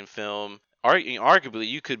studying film. Arguably,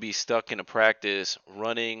 you could be stuck in a practice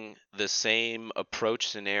running the same approach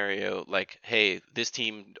scenario. Like, hey, this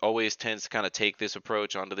team always tends to kind of take this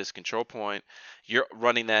approach onto this control point. You're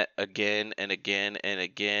running that again and again and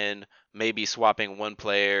again. Maybe swapping one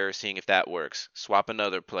player, seeing if that works. Swap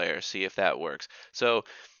another player, see if that works. So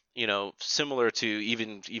similar to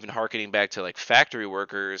even harkening back to like factory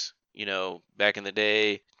workers, back in the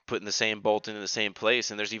day, putting the same bolt in the same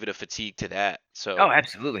place, and there's even a fatigue to that. So, Oh,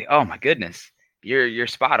 absolutely. Oh my goodness. You're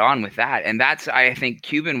spot on with that. And that's I think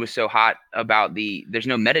Cuban was so hot about there's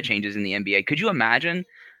no meta changes in the NBA. Could you imagine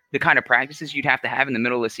the kind of practices you'd have to have in the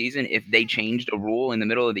middle of the season if they changed a rule in the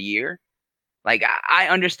middle of the year? Like I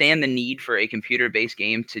understand the need for a computer-based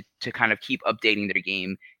game to kind of keep updating their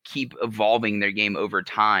game, keep evolving their game over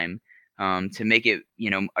time, to make it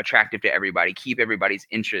attractive to everybody, keep everybody's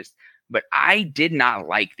interest. But I did not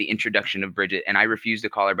like the introduction of Bridget, and I refuse to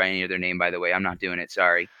call her by any other name. By the way, I'm not doing it.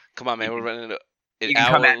 Sorry. come on, You man, we're can running an you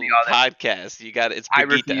can come at me hour all that. podcast. You got it. It's I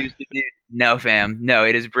Brigitte. refuse to do. No, fam. No,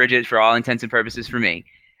 it is Bridget for all intents and purposes for me.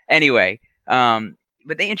 Anyway,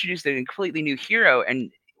 but they introduced a completely new hero,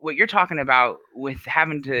 and what you're talking about with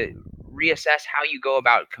having to reassess how you go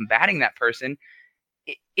about combating that person,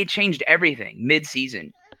 it changed everything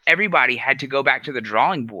mid-season. Everybody had to go back to the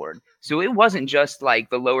drawing board. So it wasn't just like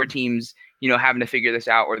the lower teams, having to figure this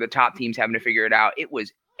out or the top teams having to figure it out. It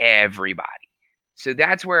was everybody. So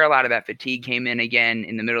that's where a lot of that fatigue came in again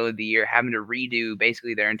in the middle of the year, having to redo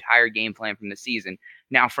basically their entire game plan from the season.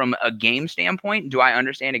 Now, from a game standpoint, do I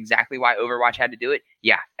understand exactly why Overwatch had to do it?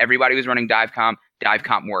 Yeah, everybody was running dive comp. Dive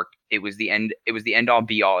comp worked. It was the end. It was the end all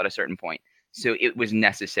be all at a certain point. So it was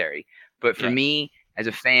necessary. But for Yeah. me, as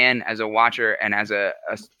a fan, as a watcher, and as a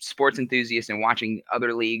sports enthusiast and watching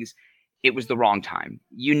other leagues, it was the wrong time.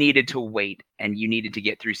 You needed to wait and you needed to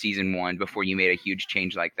get through season one before you made a huge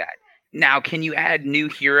change like that. Now, can you add new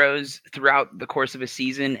heroes throughout the course of a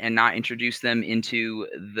season and not introduce them into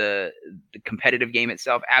the competitive game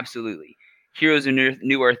itself? Absolutely. Heroes of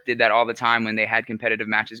New Earth did that all the time when they had competitive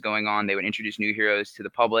matches going on. They would introduce new heroes to the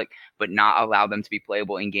public, but not allow them to be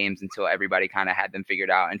playable in games until everybody kind of had them figured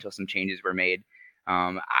out, until some changes were made.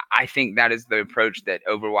 I think that is the approach that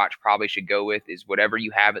Overwatch probably should go with, is whatever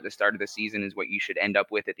you have at the start of the season is what you should end up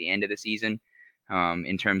with at the end of the season,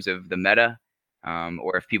 in terms of the meta.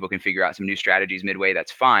 Or if people can figure out some new strategies midway,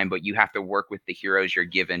 that's fine. But you have to work with the heroes you're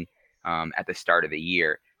given at the start of the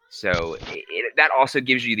year. So that also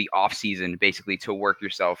gives you the off season basically to work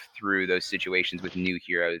yourself through those situations with new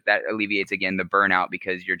heroes. That alleviates again the burnout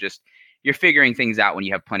because you're figuring things out when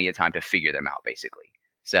you have plenty of time to figure them out basically.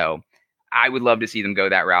 So I would love to see them go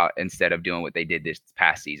that route instead of doing what they did this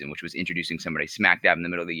past season, which was introducing somebody smack dab in the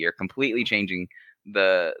middle of the year, completely changing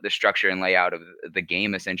the structure and layout of the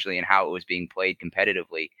game essentially and how it was being played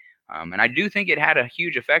competitively. And I do think it had a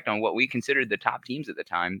huge effect on what we considered the top teams at the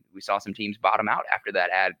time. We saw some teams bottom out after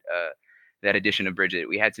that addition of Bridget.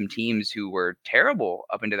 We had some teams who were terrible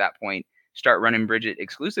up until that point start running Bridget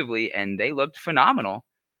exclusively, and they looked phenomenal.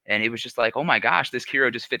 And it was just like, oh my gosh, this hero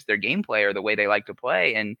just fits their gameplay or the way they like to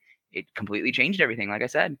play, and it completely changed everything. Like I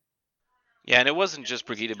said. Yeah, and it wasn't just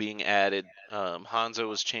Brigitte being added. Hanzo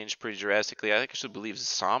was changed pretty drastically. I actually believe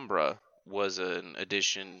Sombra was an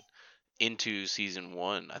addition into season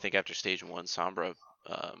one. I think after stage one, Sombra,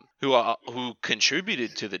 who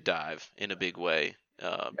contributed to the dive in a big way,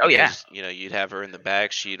 Oh yeah. because you'd have her in the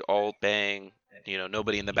back, she'd alt bang.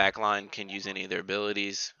 Nobody in the back line can use any of their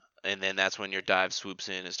abilities. and then that's when your dive swoops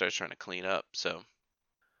in and starts trying to clean up. So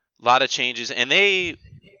a lot of changes, and they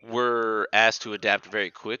were asked to adapt very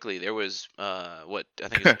quickly. There was what I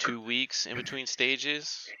think it's 2 weeks in between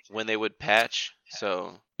stages when they would patch.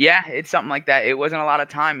 So Yeah, it's something like that. It wasn't a lot of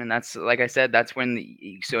time, and that's like I said, that's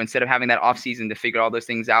when. So instead of having that off season to figure all those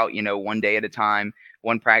things out, one day at a time,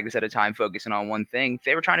 one practice at a time, focusing on one thing,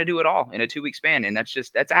 they were trying to do it all in a 2 week span, and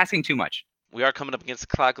that's asking too much. we are coming up against the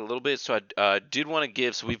clock a little bit, so I did want to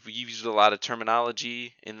give. So we've used a lot of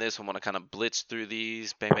terminology in this. I want to kind of blitz through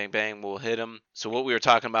these. Bang, bang, bang. We'll hit them. So what we were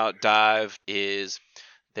talking about, dive, is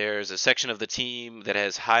there's a section of the team that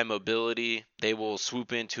has high mobility. They will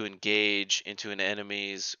swoop in to engage into an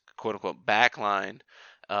enemy's quote unquote backline.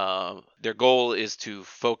 Their goal is to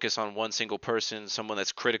focus on one single person, someone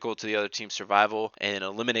that's critical to the other team's survival, and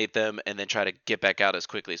eliminate them, and then try to get back out as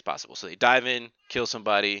quickly as possible. So they dive in, kill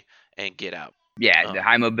somebody, and get out. Yeah, the Um,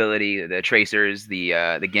 high mobility, the tracers, the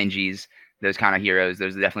Genjis, those kind of heroes,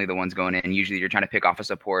 those are definitely the ones going in. Usually you're trying to pick off a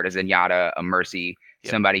support, a Zenyatta, a Mercy, yep.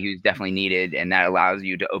 somebody who's definitely needed, and that allows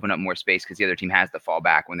you to open up more space because the other team has to fall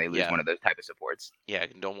back when they lose Yeah. one of those type of supports. Yeah,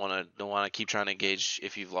 don't wanna keep trying to engage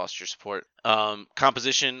if you've lost your support.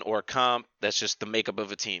 Composition or comp, that's just the makeup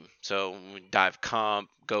of a team. So when we dive comp,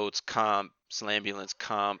 goats comp, Slambulance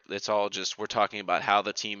comp. It's all just we're talking about how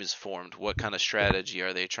the team is formed. What kind of strategy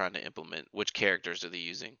are they trying to implement? Which characters are they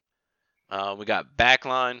using? We got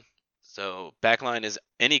backline. So backline is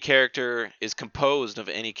any character is composed of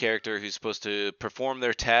any character who's supposed to perform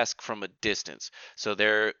their task from a distance. So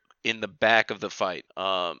they're in the back of the fight.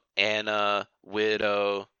 Anna,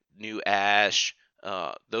 Widow, New Ash,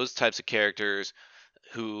 those types of characters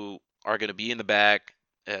who are going to be in the back.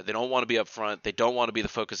 They don't want to be up front. They don't want to be the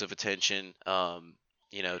focus of attention. A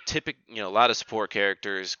lot of support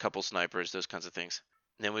characters, couple snipers, those kinds of things.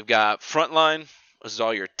 And then we've got frontline. This is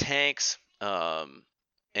all your tanks.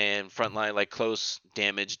 And frontline like close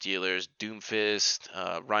damage dealers, Doomfist,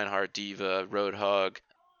 Reinhardt, Diva, Roadhog.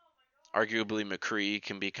 Arguably McCree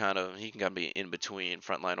can be he can be in between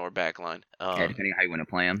frontline or backline. Yeah, depending on how you want to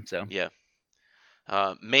play them. So Yeah.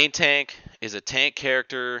 Main tank is a tank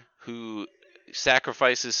character who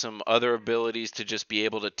sacrifices some other abilities to just be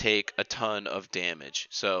able to take a ton of damage.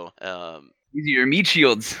 So these are your meat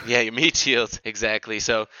shields. yeah, your meat shields, exactly.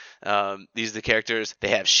 So these are the characters. They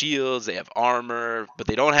have shields, they have armor, but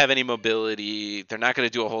they don't have any mobility. They're not going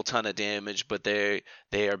to do a whole ton of damage, but they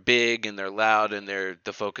are big and they're loud and they're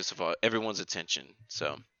the focus of everyone's attention.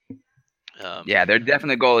 So yeah, their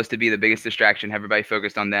definite goal is to be the biggest distraction, have everybody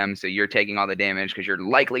focused on them, so you're taking all the damage because you're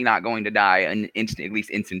likely not going to die at least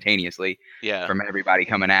instantaneously yeah, from everybody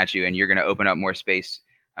coming at you, and you're going to open up more space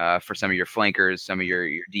for some of your flankers, some of your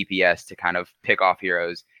DPS to kind of pick off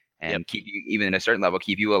heroes and yep. keep you, even at a certain level,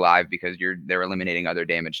 keep you alive because they're eliminating other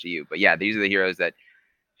damage to you. But yeah, these are the heroes that,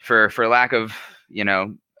 for lack of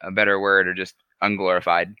a better word, are just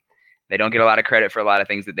unglorified. They don't get a lot of credit for a lot of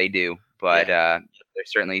things that they do, but they're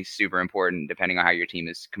certainly super important depending on how your team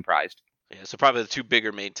is comprised. Yeah, so probably the two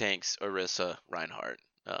bigger main tanks, Orisa, Reinhardt.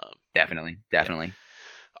 Definitely. Yeah.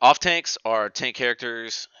 Off tanks are tank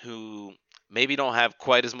characters who maybe don't have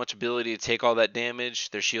quite as much ability to take all that damage.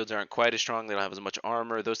 Their shields aren't quite as strong. They don't have as much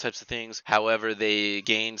armor, those types of things. However, they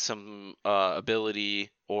gain some ability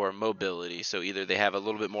or mobility. So either they have a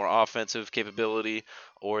little bit more offensive capability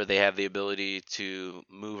or they have the ability to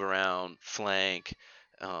move around, flank,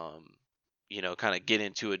 kind of get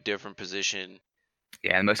into a different position.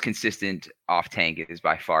 Yeah, the most consistent off tank is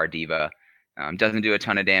by far Diva. Doesn't do a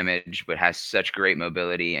ton of damage, but has such great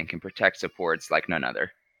mobility and can protect supports like none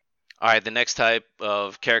other. All right, the next type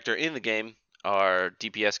of character in the game are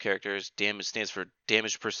DPS characters. Damage stands for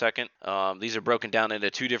damage per second. These are broken down into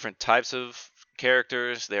two different types of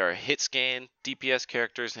characters. They are hit scan DPS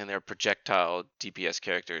characters and they're projectile DPS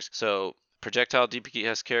characters. So projectile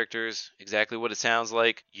DPS characters, exactly what it sounds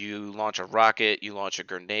like. You launch a rocket, you launch a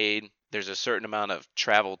grenade. There's a certain amount of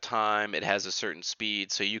travel time. It has a certain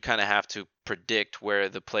speed. So you kind of have to predict where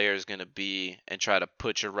the player is going to be and try to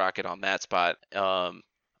put your rocket on that spot.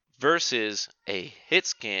 Versus a hit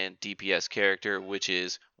scan DPS character, which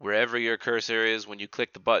is wherever your cursor is when you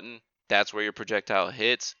click the button, that's where your projectile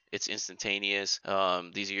hits. It's instantaneous.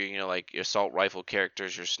 These are your, like your assault rifle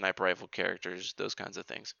characters, your sniper rifle characters, those kinds of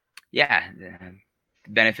things. Yeah, the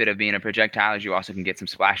benefit of being a projectile is you also can get some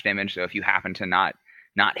splash damage. So if you happen to not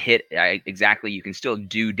hit exactly, you can still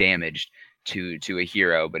do damage to a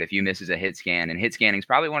hero. But if you miss as a hit scan, and hit scanning is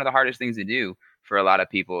probably one of the hardest things to do for a lot of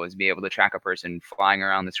people, is be able to track a person flying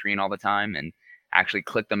around the screen all the time and actually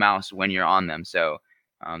click the mouse when you're on them. So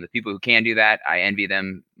the people who can do that, I envy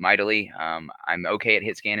them mightily. I'm okay at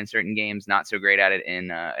hit scan in certain games, not so great at it in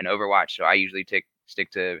Overwatch. So I usually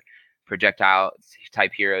stick to projectile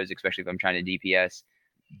type heroes, especially if I'm trying to DPS.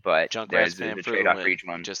 But Junkrat there's spam a for the trade off for win. each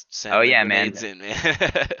one. Just Oh send the yeah, man. grenades in,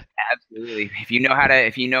 man. Absolutely. If you know how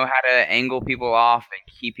to angle people off and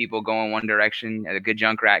keep people going one direction, a good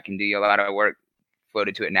Junkrat can do a lot of work.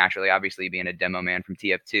 Floated to it naturally, obviously being a demo man from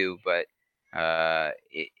TF2, but a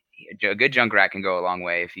good Junkrat can go a long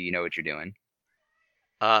way if you know what you're doing.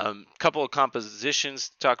 Couple of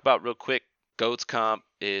compositions to talk about real quick. Goat's comp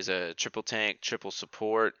is a triple tank, triple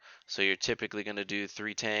support. So you're typically going to do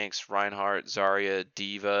three tanks: Reinhardt, Zarya,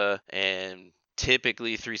 Diva, and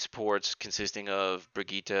typically three supports consisting of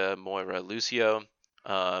Brigitte, Moira, Lucio.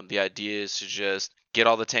 The idea is to just get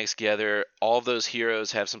all the tanks together. All of those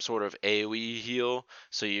heroes have some sort of AoE heal,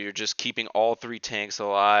 so you're just keeping all three tanks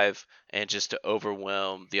alive and just to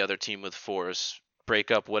overwhelm the other team with force,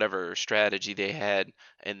 break up whatever strategy they had,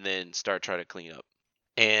 and then start trying to clean up.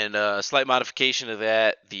 And a slight modification of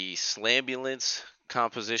that, the Slambulance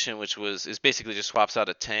composition, which is basically just swaps out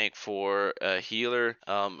a tank for a healer.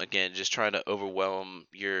 Again, just trying to overwhelm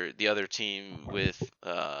the other team with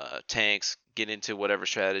tanks, get into whatever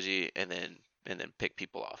strategy, and then pick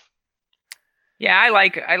people off. Yeah,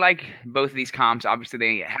 I like both of these comps. Obviously,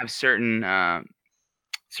 they have certain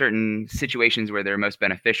situations where they're most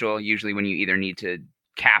beneficial. Usually, when you either need to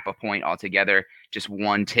cap a point altogether, just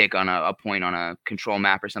one tick on a point on a control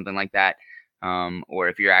map or something like that, or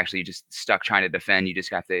if you're actually just stuck trying to defend, you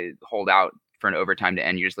just have to hold out for an overtime to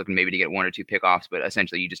end. You're just looking maybe to get one or two pickoffs, but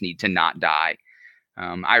essentially you just need to not die.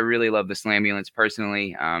 I really love the Slambulance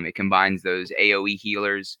personally. It combines those AoE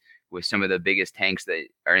healers with some of the biggest tanks that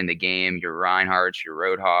are in the game. Your Reinhardts, your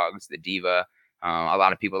Roadhogs, the Diva. A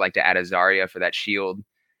lot of people like to add a Zarya for that shield.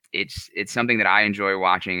 It's something that I enjoy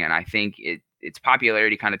watching, and I think its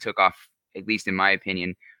popularity kind of took off, at least in my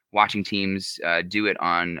opinion, watching teams do it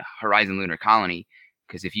on Horizon Lunar Colony.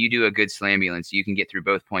 Because if you do a good Slambulance, you can get through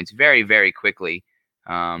both points very, very quickly.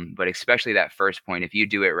 But especially that first point, if you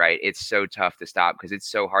do it right, it's so tough to stop because it's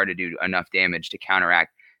so hard to do enough damage to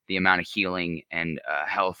counteract the amount of healing and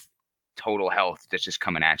total health that's just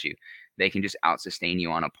coming at you. They can just out sustain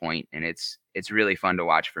you on a point, and it's really fun to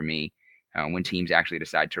watch for me when teams actually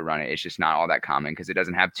decide to run it. It's just not all that common because it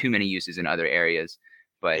doesn't have too many uses in other areas,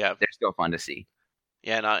 but Yeah. they're still fun to see.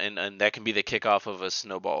 Yeah, and that can be the kickoff of a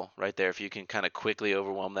snowball right there. If you can kind of quickly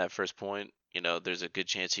overwhelm that first point, there's a good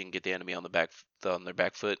chance you can get the enemy on their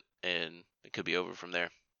back foot, and it could be over from there.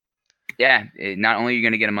 Yeah, not only are you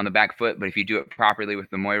going to get them on the back foot, but if you do it properly with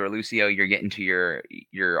the Moira Lucio, you're getting to your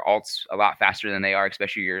alts a lot faster than they are,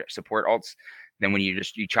 especially your support alts. Then when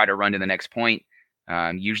you try to run to the next point,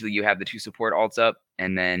 usually you have the two support alts up,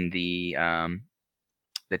 and then the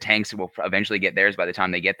tanks will eventually get theirs by the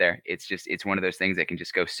time they get there. It's one of those things that can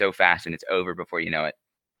just go so fast and it's over before you know it.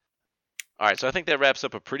 All right, so I think that wraps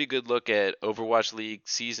up a pretty good look at Overwatch League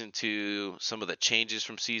Season 2, some of the changes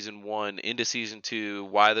from Season 1 into Season 2,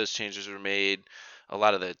 why those changes were made, a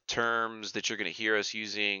lot of the terms that you're going to hear us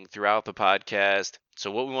using throughout the podcast. So,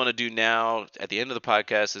 what we want to do now at the end of the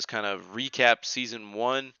podcast is kind of recap Season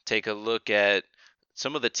 1, take a look at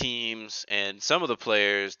some of the teams and some of the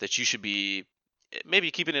players that you should be maybe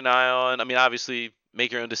keeping an eye on. I mean, obviously,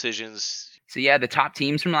 make your own decisions. So yeah, the top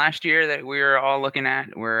teams from last year that we were all looking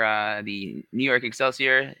at were the New York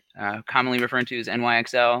Excelsior, commonly referred to as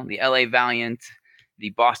NYXL, the LA Valiant, the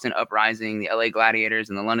Boston Uprising, the LA Gladiators,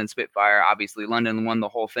 and the London Spitfire. Obviously, London won the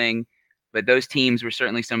whole thing, but those teams were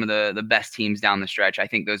certainly some of the best teams down the stretch. I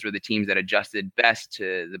think those were the teams that adjusted best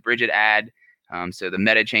to the Bridget ad, so the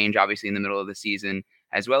meta change, obviously, in the middle of the season,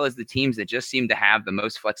 as well as the teams that just seemed to have the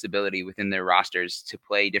most flexibility within their rosters to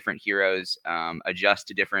play different heroes, adjust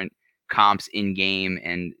to different comps in game,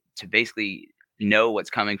 and to basically know what's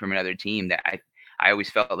coming from another team. That I always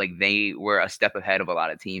felt like they were a step ahead of a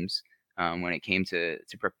lot of teams when it came to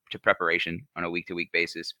preparation on a week to week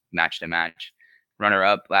basis, match to match. Runner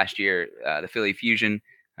up last year, the Philly Fusion.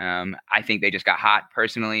 I think they just got hot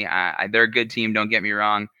personally. They're a good team, don't get me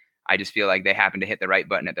wrong. I just feel like they happened to hit the right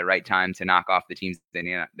button at the right time to knock off the teams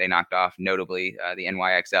they knocked off, notably the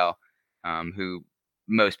NYXL, who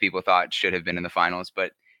most people thought should have been in the finals.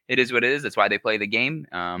 But it is what it is. That's why they play the game.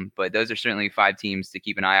 But those are certainly 5 teams to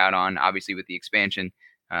keep an eye out on. Obviously, with the expansion,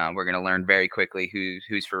 we're going to learn very quickly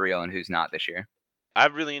who's for real and who's not this year.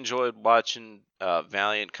 I've really enjoyed watching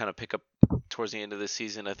Valiant kind of pick up towards the end of the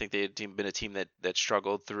season. I think they had been a team that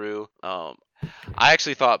struggled through. I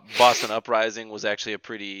actually thought Boston Uprising was actually a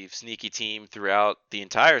pretty sneaky team throughout the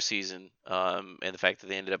entire season, and the fact that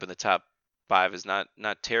they ended up in the top 5 is not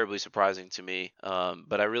terribly surprising to me.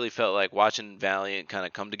 But I really felt like watching Valiant kind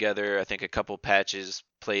of come together. I think a couple patches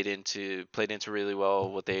played into really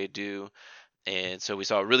well what they do, and so we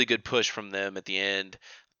saw a really good push from them at the end.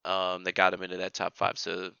 that got him into that top 5.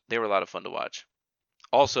 So they were a lot of fun to watch.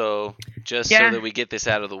 Also, just so Yeah, that we get this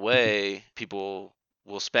out of the way, people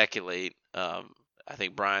will speculate. I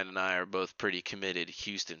think Brian and I are both pretty committed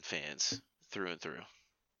Houston fans through and through.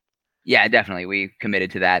 yeah, definitely. We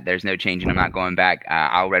committed to that. There's no changing. I'm not going back.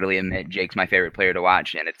 I'll readily admit Jake's my favorite player to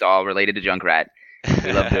watch, and it's all related to Junkrat.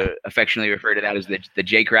 We love to affectionately refer to that as the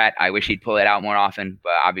Jake Rat. I wish he'd pull it out more often,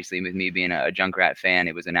 but obviously with me being a Junkrat fan,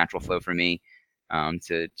 it was a natural flow for me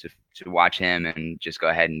to watch him and just go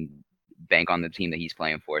ahead and bank on the team that he's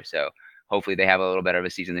playing for. So hopefully they have a little better of a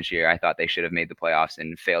season this year. I thought they should have made the playoffs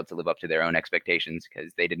and failed to live up to their own expectations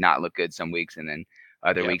because they did not look good some weeks, and then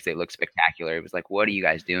other Yep. weeks they looked spectacular. It was like, what are you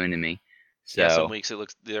guys doing to me? Yeah, some So weeks it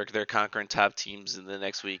looks they're conquering top teams, and the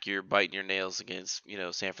next week you're biting your nails against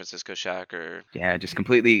San Francisco Shocker. yeah, just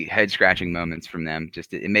completely head scratching moments from them.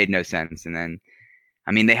 Just it made no sense. And then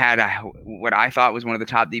I mean, they had what I thought was one of the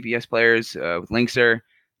top DPS players with Linkser.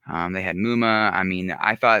 They had Muma. I mean,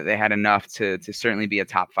 I thought they had enough to certainly be a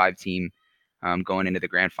top 5 team going into the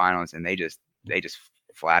grand finals, and they just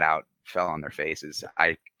flat out fell on their faces.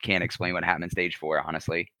 I can't explain what happened in stage 4,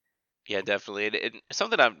 honestly. Yeah, definitely.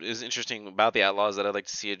 Something that is interesting about the Outlaws that I'd like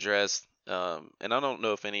to see addressed, and I don't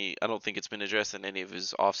know if I don't think it's been addressed in any of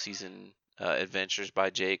his off-season adventures by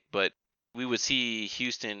Jake, but we would see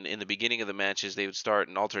Houston in the beginning of the matches, they would start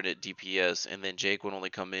an alternate DPS, and then Jake would only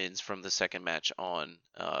come in from the second match on.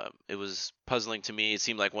 It was puzzling to me. It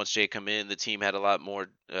seemed like once Jake come in, the team had a lot more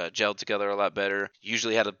gelled together, a lot better.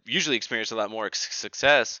 Usually experienced a lot more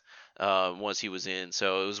success once he was in.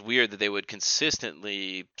 So it was weird that they would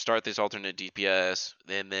consistently start this alternate DPS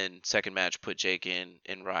and then second match put Jake in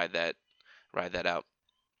and ride that out.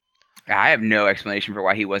 I have no explanation for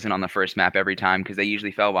why he wasn't on the first map every time because they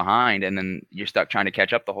usually fell behind, and then you're stuck trying to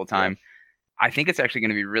catch up the whole Yeah. time. I think it's actually going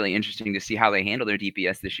to be really interesting to see how they handle their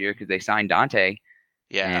DPS this year because they signed Dante.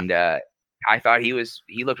 Yeah. And I thought he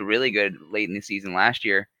looked really good late in the season last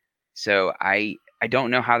year. So I don't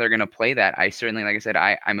know how they're gonna play that. I certainly, like I said,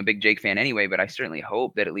 I'm a big Jake fan anyway, but I certainly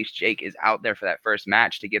hope that at least Jake is out there for that first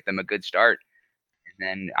match to get them a good start. And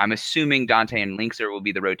then I'm assuming Dante and Linkser will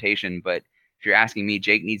be the rotation, but if you're asking me,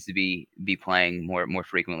 Jake needs to be playing more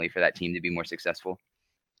frequently for that team to be more successful.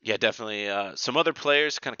 Yeah, definitely. Some other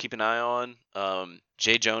players to kind of keep an eye on.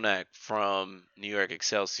 Jay Jonak from New York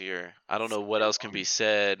Excelsior. I don't know what else can be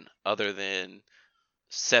said other than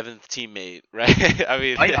seventh teammate, right? I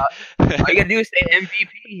mean, All you gotta do is say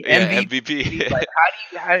MVP, yeah, MVP. MVP. Like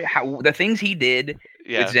how the things he did with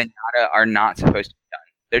Yeah. Zenyatta are not supposed to be done.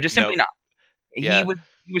 They're just simply Nope. not. He Yeah. was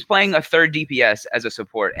he was playing a third DPS as a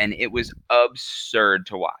support, and it was absurd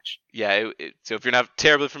to watch. Yeah, so if you're not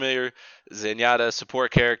terribly familiar, Zenyatta,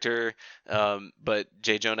 support character, but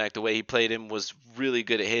Jay Jonak, the way he played him was really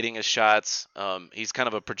good at hitting his shots. He's kind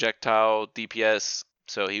of a projectile DPS,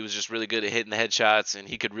 so he was just really good at hitting the headshots, and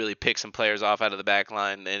he could really pick some players off out of the back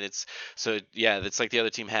line. And it's like the other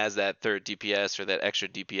team has that third DPS or that extra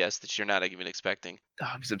DPS that you're not even expecting.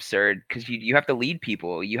 Oh, it's absurd because you have to lead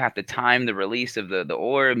people. You have to time the release of the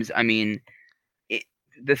orbs. I mean, it,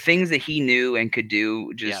 the things that he knew and could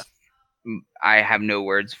do Yeah. just I have no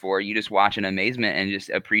words for. You just watch in amazement and just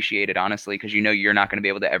appreciate it honestly because you know you're not going to be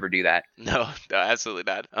able to ever do that. No, no, absolutely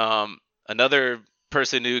not. Another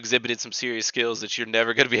person who exhibited some serious skills that you're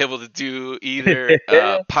never going to be able to do either.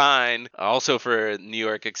 Pine, also for New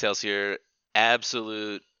York Excelsior,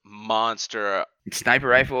 absolute monster. Sniper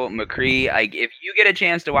rifle, McCree. Like if you get a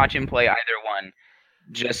chance to watch him play either one,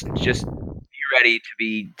 just be ready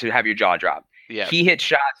to have your jaw drop. Yeah, He hits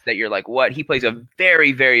shots that you're like, what? He plays a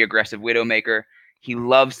very, very aggressive Widowmaker. He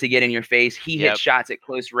loves to get in your face. He Yep. hits shots at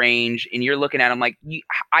close range, and you're looking at him like,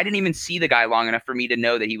 I didn't even see the guy long enough for me to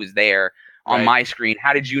know that he was there on Right. my screen.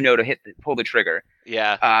 How did you know to pull the trigger?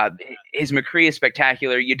 Yeah. His McCree is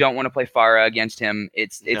spectacular. You don't want to play Farah against him.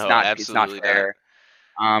 It's No, not absolutely fair.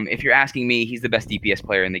 If you're asking me, he's the best DPS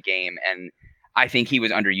player in the game, and I think he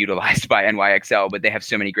was underutilized by NYXL, but they have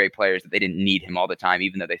so many great players that they didn't need him all the time,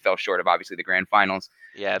 even though they fell short of obviously the grand finals.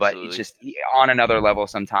 Yeah, But it's absolutely. just on another level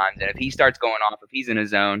sometimes. And if he starts going off, if he's in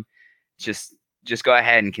his zone, just go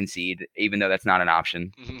ahead and concede, even though that's not an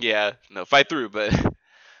option. Yeah, no, fight through, but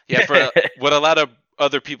yeah, for what a lot of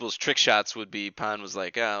other people's trick shots would be, Pine was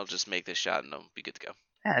like, I'll just make this shot and I'll be good to go.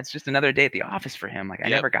 Yeah, it's just another day at the office for him. Like I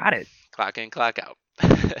Yep. never got it. Clock in, clock out.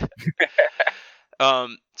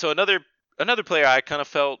 So another player I kind of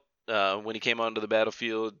felt when he came onto the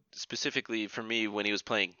battlefield, specifically for me when he was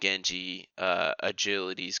playing Genji,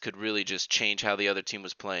 agilities could really just change how the other team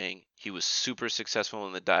was playing. He was super successful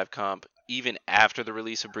in the dive comp, even after the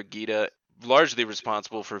release of Brigitte. Largely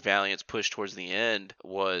responsible for Valiant's push towards the end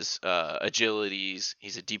was agilities.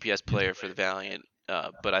 He's a DPS player for the Valiant.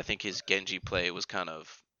 but I think his Genji play was kind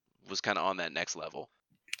of on that next level.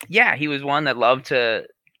 Yeah, he was one that loved to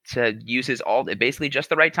use his ult at basically just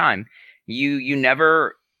the right time. You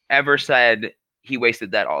never ever said he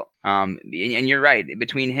wasted that ult. And you're right.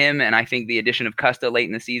 Between him and I think the addition of Custa late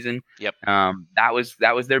in the season, Yep. That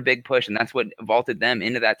was their big push, and that's what vaulted them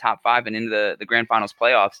into that top five and into the grand finals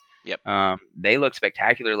playoffs. Yep. They looked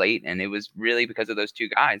spectacular late, and it was really because of those two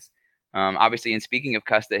guys. Obviously, and speaking of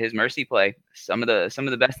Custa, his mercy play, some of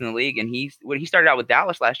the best in the league, and he started out with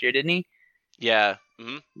Dallas last year, didn't he? Yeah.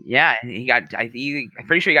 Yeah, I'm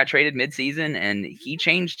pretty sure he got traded mid-season, and he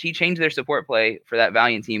changed their support play for that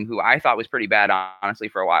Valiant team, who I thought was pretty bad, honestly,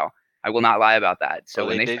 for a while. I will not lie about that. Oh, So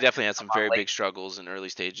when they they started definitely to had come some on very late, big struggles in early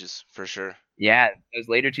stages for sure. yeah, those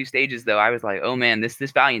later two stages though, I was like, oh man, this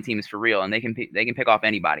Valiant team is for real, and they can pick off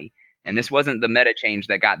anybody. And Hmm. this wasn't the meta change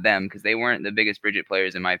that got them because they weren't the biggest Bridget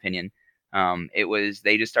players in my opinion. It was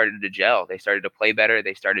they just started to gel. They started to play better.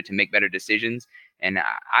 They started to make better decisions. And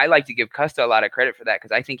I like to give Custa a lot of credit for that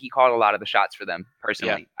because I think he called a lot of the shots for them Yeah.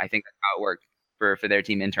 personally. I think that's how it worked for their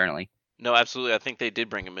team internally. No, absolutely. I think they did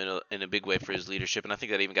bring him in a big way for his leadership, and I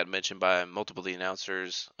think that even got mentioned by multiple of the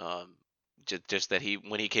announcers. Just that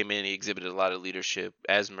when he came in, he exhibited a lot of leadership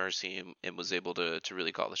as Mercy and was able to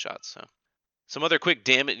really call the shots. So some other quick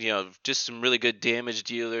damage, just some really good damage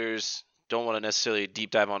dealers. Don't want to necessarily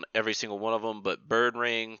deep dive on every single one of them, but Bird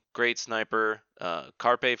Ring, great sniper.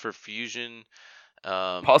 Carpe for fusion.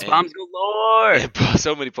 Pulse And bombs galore.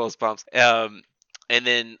 so many pulse bombs. And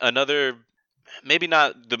then another, maybe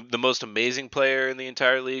not the most amazing player in the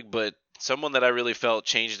entire league, but someone that I really felt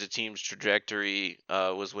changed the team's trajectory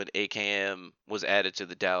was when AKM was added to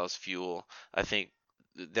the Dallas Fuel. I think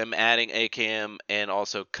them adding AKM and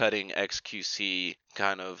also cutting XQC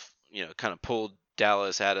kind of pulled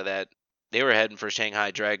Dallas out of that. They were heading for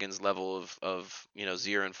Shanghai Dragons level of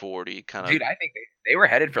 0-40 kind of. Dude, I think they were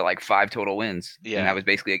headed for like 5 total wins, and that Yeah. was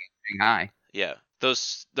basically against Shanghai. Yeah,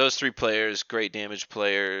 those three players, great damage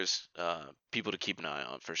players, people to keep an eye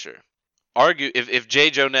on for sure. Argue if Jay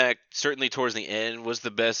Jonak certainly towards the end was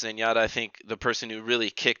the best Zenyatta, I think the person who really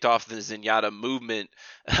kicked off the Zenyatta movement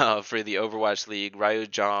for the Overwatch League, Ryu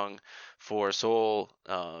Zhang for Seoul,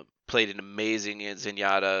 played an amazing in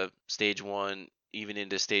Zenyatta stage one, even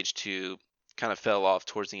into stage two. Kind of fell off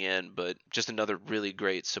towards the end, but just another really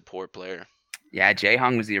great support player. Yeah,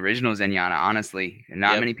 Jae-Hong was the original Zenyatta, honestly.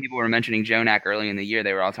 Not Yep. many people were mentioning Jonak early in the year.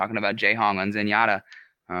 They were all talking about Jae-Hong on Zenyatta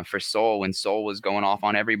for Seoul when Seoul was going off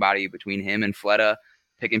on everybody between him and Fleta,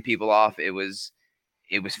 picking people off. It was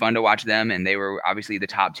fun to watch them, and they were obviously the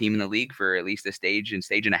top team in the league for at least a stage and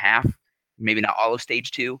stage and a half, maybe not all of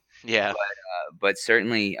stage two, Yeah. but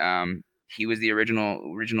certainly he was the original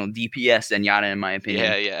DPS Zenyatta in my opinion.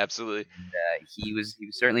 Yeah. Yeah. Absolutely. He was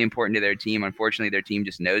certainly important to their team. Unfortunately, their team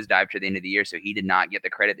just nosedived to the end of the year, so he did not get the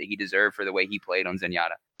credit that he deserved for the way he played on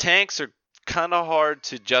Zenyatta. Tanks are kind of hard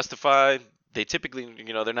to justify. They typically,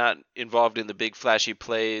 they're not involved in the big flashy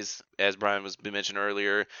plays, as Brian was mentioned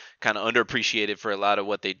earlier. Kind of underappreciated for a lot of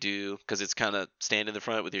what they do because it's kind of stand in the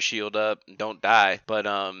front with your shield up and don't die. But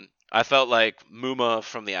I felt like Muma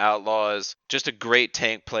from the Outlaws, just a great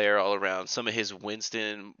tank player all around. Some of his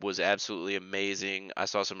Winston was absolutely amazing. I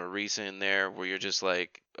saw some Orisa in there where you're just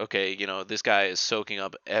like, okay, this guy is soaking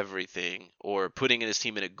up everything or putting his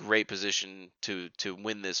team in a great position to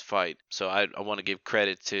win this fight. So I want to give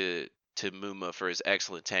credit to Muma for his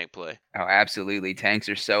excellent tank play. Oh, absolutely. Tanks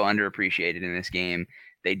are so underappreciated in this game.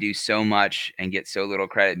 They do so much and get so little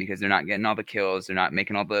credit because they're not getting all the kills. They're not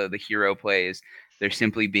making all the hero plays. They're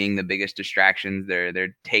simply being the biggest distractions.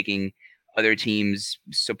 They're taking other teams'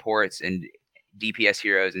 supports and DPS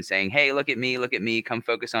heroes and saying, "Hey, look at me, come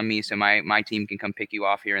focus on me, so my team can come pick you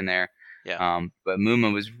off here and there." Yeah. But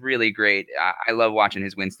Muma was really great. I love watching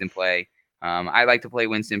his Winston play. I like to play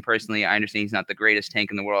Winston personally. I understand he's not the greatest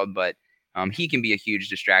tank in the world, but he can be a huge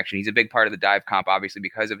distraction. He's a big part of the dive comp, obviously,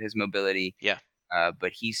 because of his mobility. Yeah.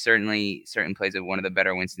 But he certainly plays one of the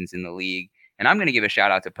better Winstons in the league. And I'm going to give a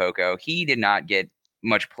shout out to Poco. He did not get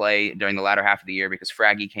much play during the latter half of the year because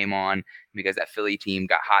Fraggy came on because that Philly team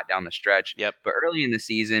got hot down the stretch. Yep. But early in the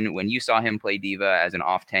season, when you saw him play Diva as an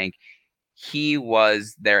off tank, he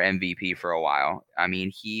was their MVP for a while. I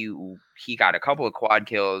mean, he got a couple of quad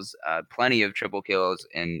kills, plenty of triple kills,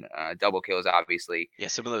 and double kills, obviously. Yeah,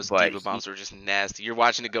 some of those But diva bombs were just nasty. You're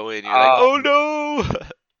watching it go in, you're like, oh no.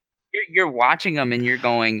 you're watching them and you're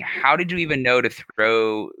going, how did you even know to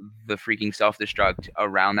throw the freaking self-destruct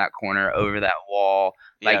around that corner over that wall?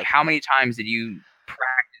 Like, Yeah. how many times did you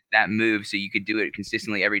practice that move so you could do it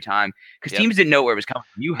consistently every time? Because Yep. teams didn't know where it was coming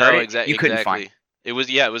from. You heard No, it, you couldn't find exactly. it. It was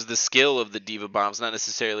the skill of the diva bombs, not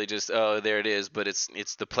necessarily just oh there it is, but it's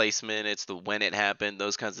the placement, it's the when it happened,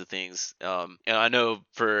 those kinds of things. And I know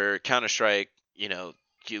for Counter Strike,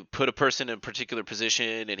 you put a person in a particular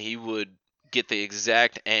position, and he would get the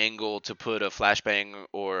exact angle to put a flashbang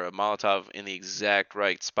or a Molotov in the exact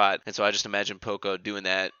right spot. And so I just imagine Poco doing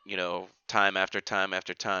that, time after time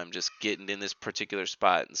after time, just getting in this particular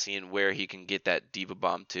spot and seeing where he can get that diva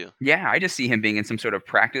bomb to. Yeah, I just see him being in some sort of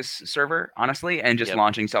practice server, honestly, and just Yep.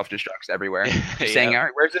 launching self-destructs everywhere. Just saying, Yep. "All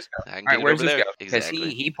right, where's this go? I can All get right, it where's over this there. go?" Because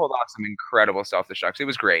Exactly. he pulled off some incredible self-destructs. It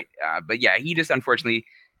was great. But yeah, he just unfortunately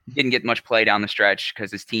didn't get much play down the stretch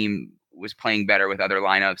because his team was playing better with other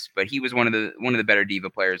lineups. But he was one of the better diva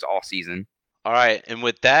players all season. All right, and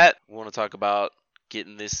with that, we want to talk about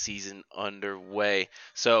getting this season underway.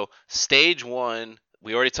 So, stage one,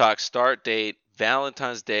 we already talked start date,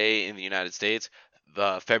 Valentine's Day in the United States,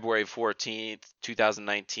 February 14th,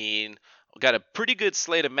 2019. We got a pretty good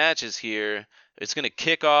slate of matches here. It's going to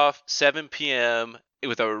kick off 7 p.m.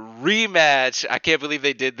 with a rematch. I can't believe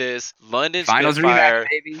they did this. London Finals rematch, Spitfire,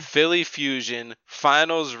 baby. Philly Fusion,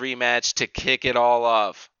 finals rematch to kick it all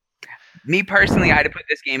off. Me personally, I had to put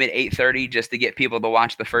this game at 8:30 just to get people to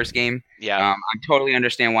watch the first game. Yeah, I totally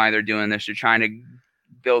understand why they're doing this. They're trying to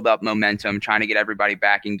build up momentum, trying to get everybody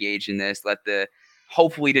back engaged in this.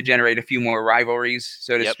 Hopefully to generate a few more rivalries,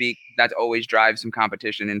 so to yep, speak. That always drives some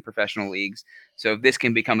competition in professional leagues. So if this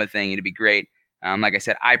can become a thing, it'd be great. Like I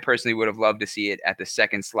said, I personally would have loved to see it at the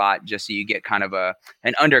second slot, just so you get kind of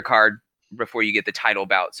an undercard before you get the title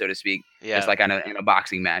bout, so to speak, just yeah, like in a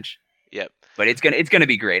boxing match. yep. But it's gonna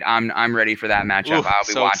be great. I'm ready for that matchup. Ooh, I'll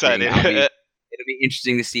be so watching. excited. It'll be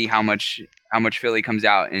interesting to see how much Philly comes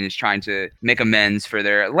out and is trying to make amends for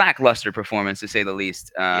their lackluster performance, to say the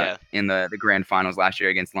least, Yeah, in the grand finals last year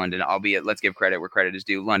against London. Albeit, let's give credit where credit is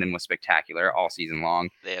due. London was spectacular all season long.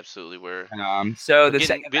 they absolutely were. So But the getting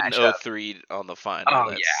second getting matchup, 0-3 on the final, oh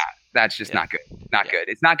yeah, that's that's just yeah, not good. Not yeah. good.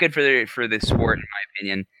 It's not good for the sport, in my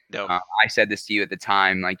opinion. No. I said this to you at the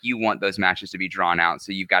time. Like, you want those matches to be drawn out,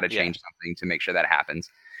 so you've got to Yeah. change something to make sure that happens.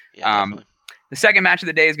 Yeah, Um, definitely. the second match of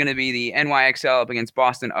the day is going to be the NYXL up against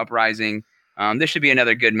Boston Uprising. This should be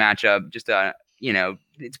another good matchup. Just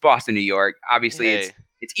it's Boston, New York. Obviously, it's Hey,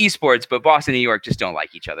 it's esports, but Boston, New York just don't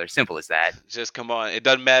like each other. Simple as that. just come on. It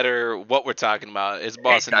doesn't matter what we're talking about. It's It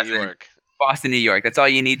Boston, New doesn't. York. Boston, New York. That's all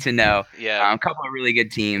you need to know. Yeah, A couple of really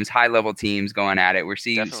good teams, high level teams going at it.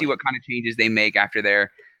 See definitely. what kind of changes they make after their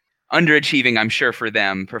underachieving, I'm sure for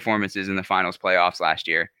them, performances in the finals playoffs last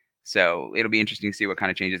year. So it'll be interesting to see what kind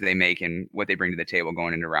of changes they make and what they bring to the table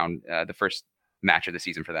going into the first match of the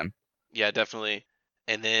season for them. Yeah, definitely.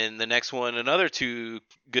 And then the next one, another two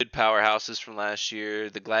good powerhouses from last year,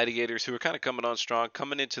 the Gladiators, who are kind of coming on strong,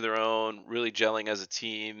 coming into their own, really gelling as a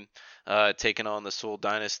team, taking on the Seoul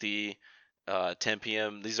Dynasty, 10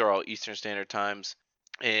 p.m. These are all Eastern Standard Times.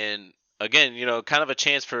 And again, kind of a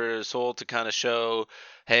chance for Seoul to kind of show,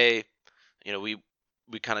 hey,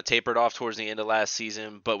 we kind of tapered off towards the end of last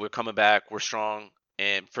season, but we're coming back, we're strong.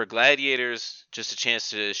 And for Gladiators, just a chance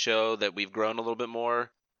to show that we've grown a little bit more.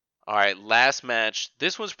 All right, last match.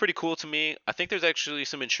 This one's pretty cool to me. I think there's actually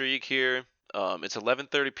some intrigue here. It's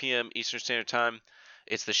 11:30 p.m. Eastern Standard Time.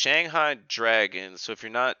 It's the Shanghai Dragons. So if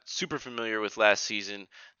you're not super familiar with last season,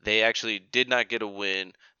 they actually did not get a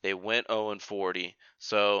win. They went 0-40.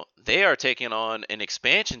 So they are taking on an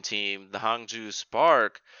expansion team, the Hangzhou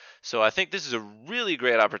Spark. So I think this is a really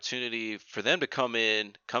great opportunity for them to come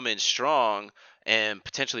in strong, and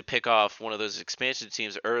potentially pick off one of those expansion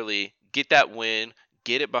teams early, get that win,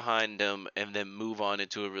 get it behind them, and then move on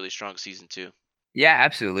into a really strong season two. Yeah,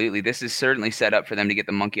 absolutely. This is certainly set up for them to get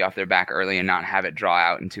the monkey off their back early and not have it draw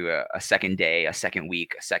out into a second day, a second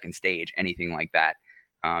week, a second stage, anything like that.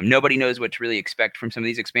 Nobody knows what to really expect from some of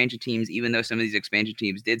these expansion teams, even though some of these expansion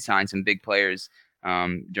teams did sign some big players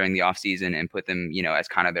during the offseason and put them, as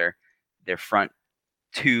kind of their front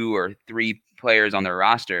two or three players on their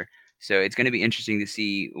roster. So it's going to be interesting to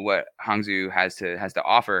see what Hangzhou has to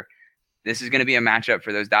offer. This is going to be a matchup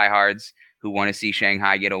for those diehards who want to see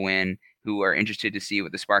Shanghai get a win, who are interested to see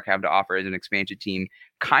what the Spark have to offer as an expansion team,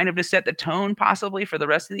 kind of to set the tone possibly for the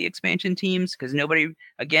rest of the expansion teams, because nobody,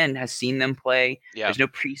 again, has seen them play. Yeah. There's no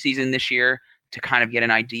preseason this year to kind of get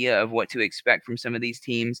an idea of what to expect from some of these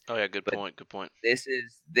teams. Oh yeah, good But point. Good point. this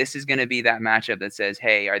is going to be that matchup that says,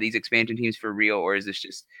 hey, are these expansion teams for real, or is this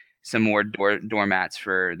just some more doormats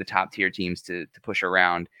for the top tier teams to push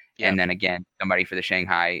around? Yeah. And then again, somebody for the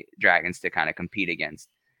Shanghai Dragons to kind of compete against.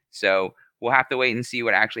 So we'll have to wait and see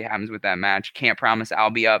what actually happens with that match. Can't promise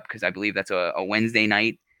I'll be up because I believe that's a Wednesday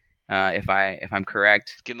night if I'm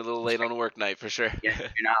correct. It's getting a little late on a work night for sure. Yeah,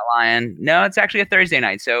 you're not lying. No, it's actually a Thursday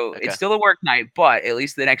night, so Okay. it's still a work night, but at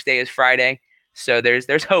least the next day is Friday. So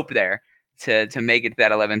there's hope there to make it to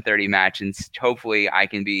that 11:30 match, and hopefully I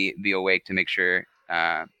can be awake to make sure,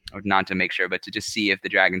 or not to make sure, but to just see if the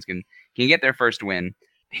Dragons can get their first win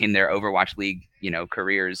in their Overwatch League,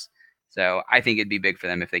 careers. So I think it'd be big for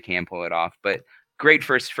them if they can pull it off. But great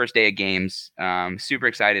first day of games. Super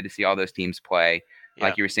excited to see all those teams play. Yeah.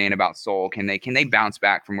 Like you were saying about Seoul, can they bounce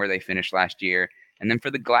back from where they finished last year? And then for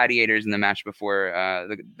the Gladiators in the match before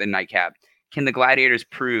the nightcap, can the Gladiators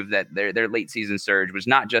prove that their late season surge was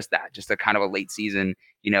not just that, just a kind of a late season,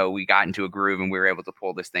 we got into a groove and we were able to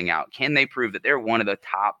pull this thing out? Can they prove that they're one of the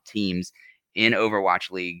top teams in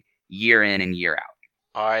Overwatch League year in and year out?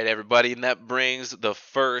 All right, everybody, and that brings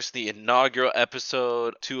the inaugural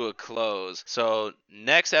episode to a close. So,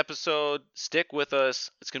 next episode, stick with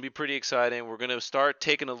us. It's going to be pretty exciting. We're going to start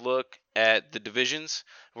taking a look at the divisions.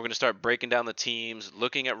 We're going to start breaking down the teams,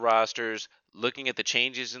 looking at rosters, looking at the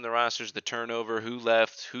changes in the rosters, the turnover, who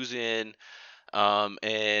left, who's in.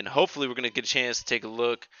 And hopefully we're going to get a chance to take a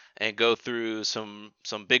look and go through some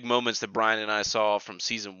big moments that Brian and I saw from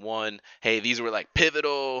season 1. Hey, these were like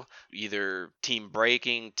pivotal, either team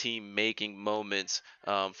breaking, team making moments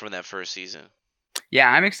from that first season. Yeah,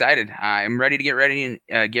 I'm excited. I'm ready to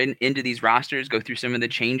get into these rosters, go through some of the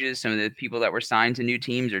changes, some of the people that were signed to new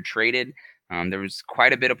teams or traded. There was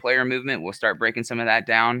quite a bit of player movement. We'll start breaking some of that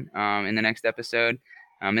down in the next episode.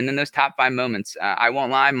 And then those top 5 moments. I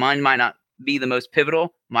won't lie, mine might not be the most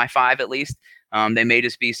pivotal, my 5 at least. They may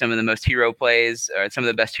just be some of the most hero plays, or some of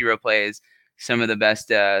the best hero plays, some of the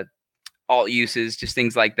best alt uses, just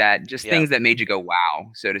things like that. Just things that made you go,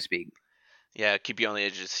 wow, so to speak. Yeah, keep you on the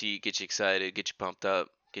edge of the seat, get you excited, get you pumped up,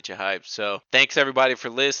 get you hyped. So, thanks everybody for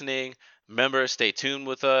listening. Remember, stay tuned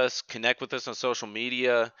with us, connect with us on social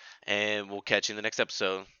media, and we'll catch you in the next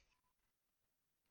episode.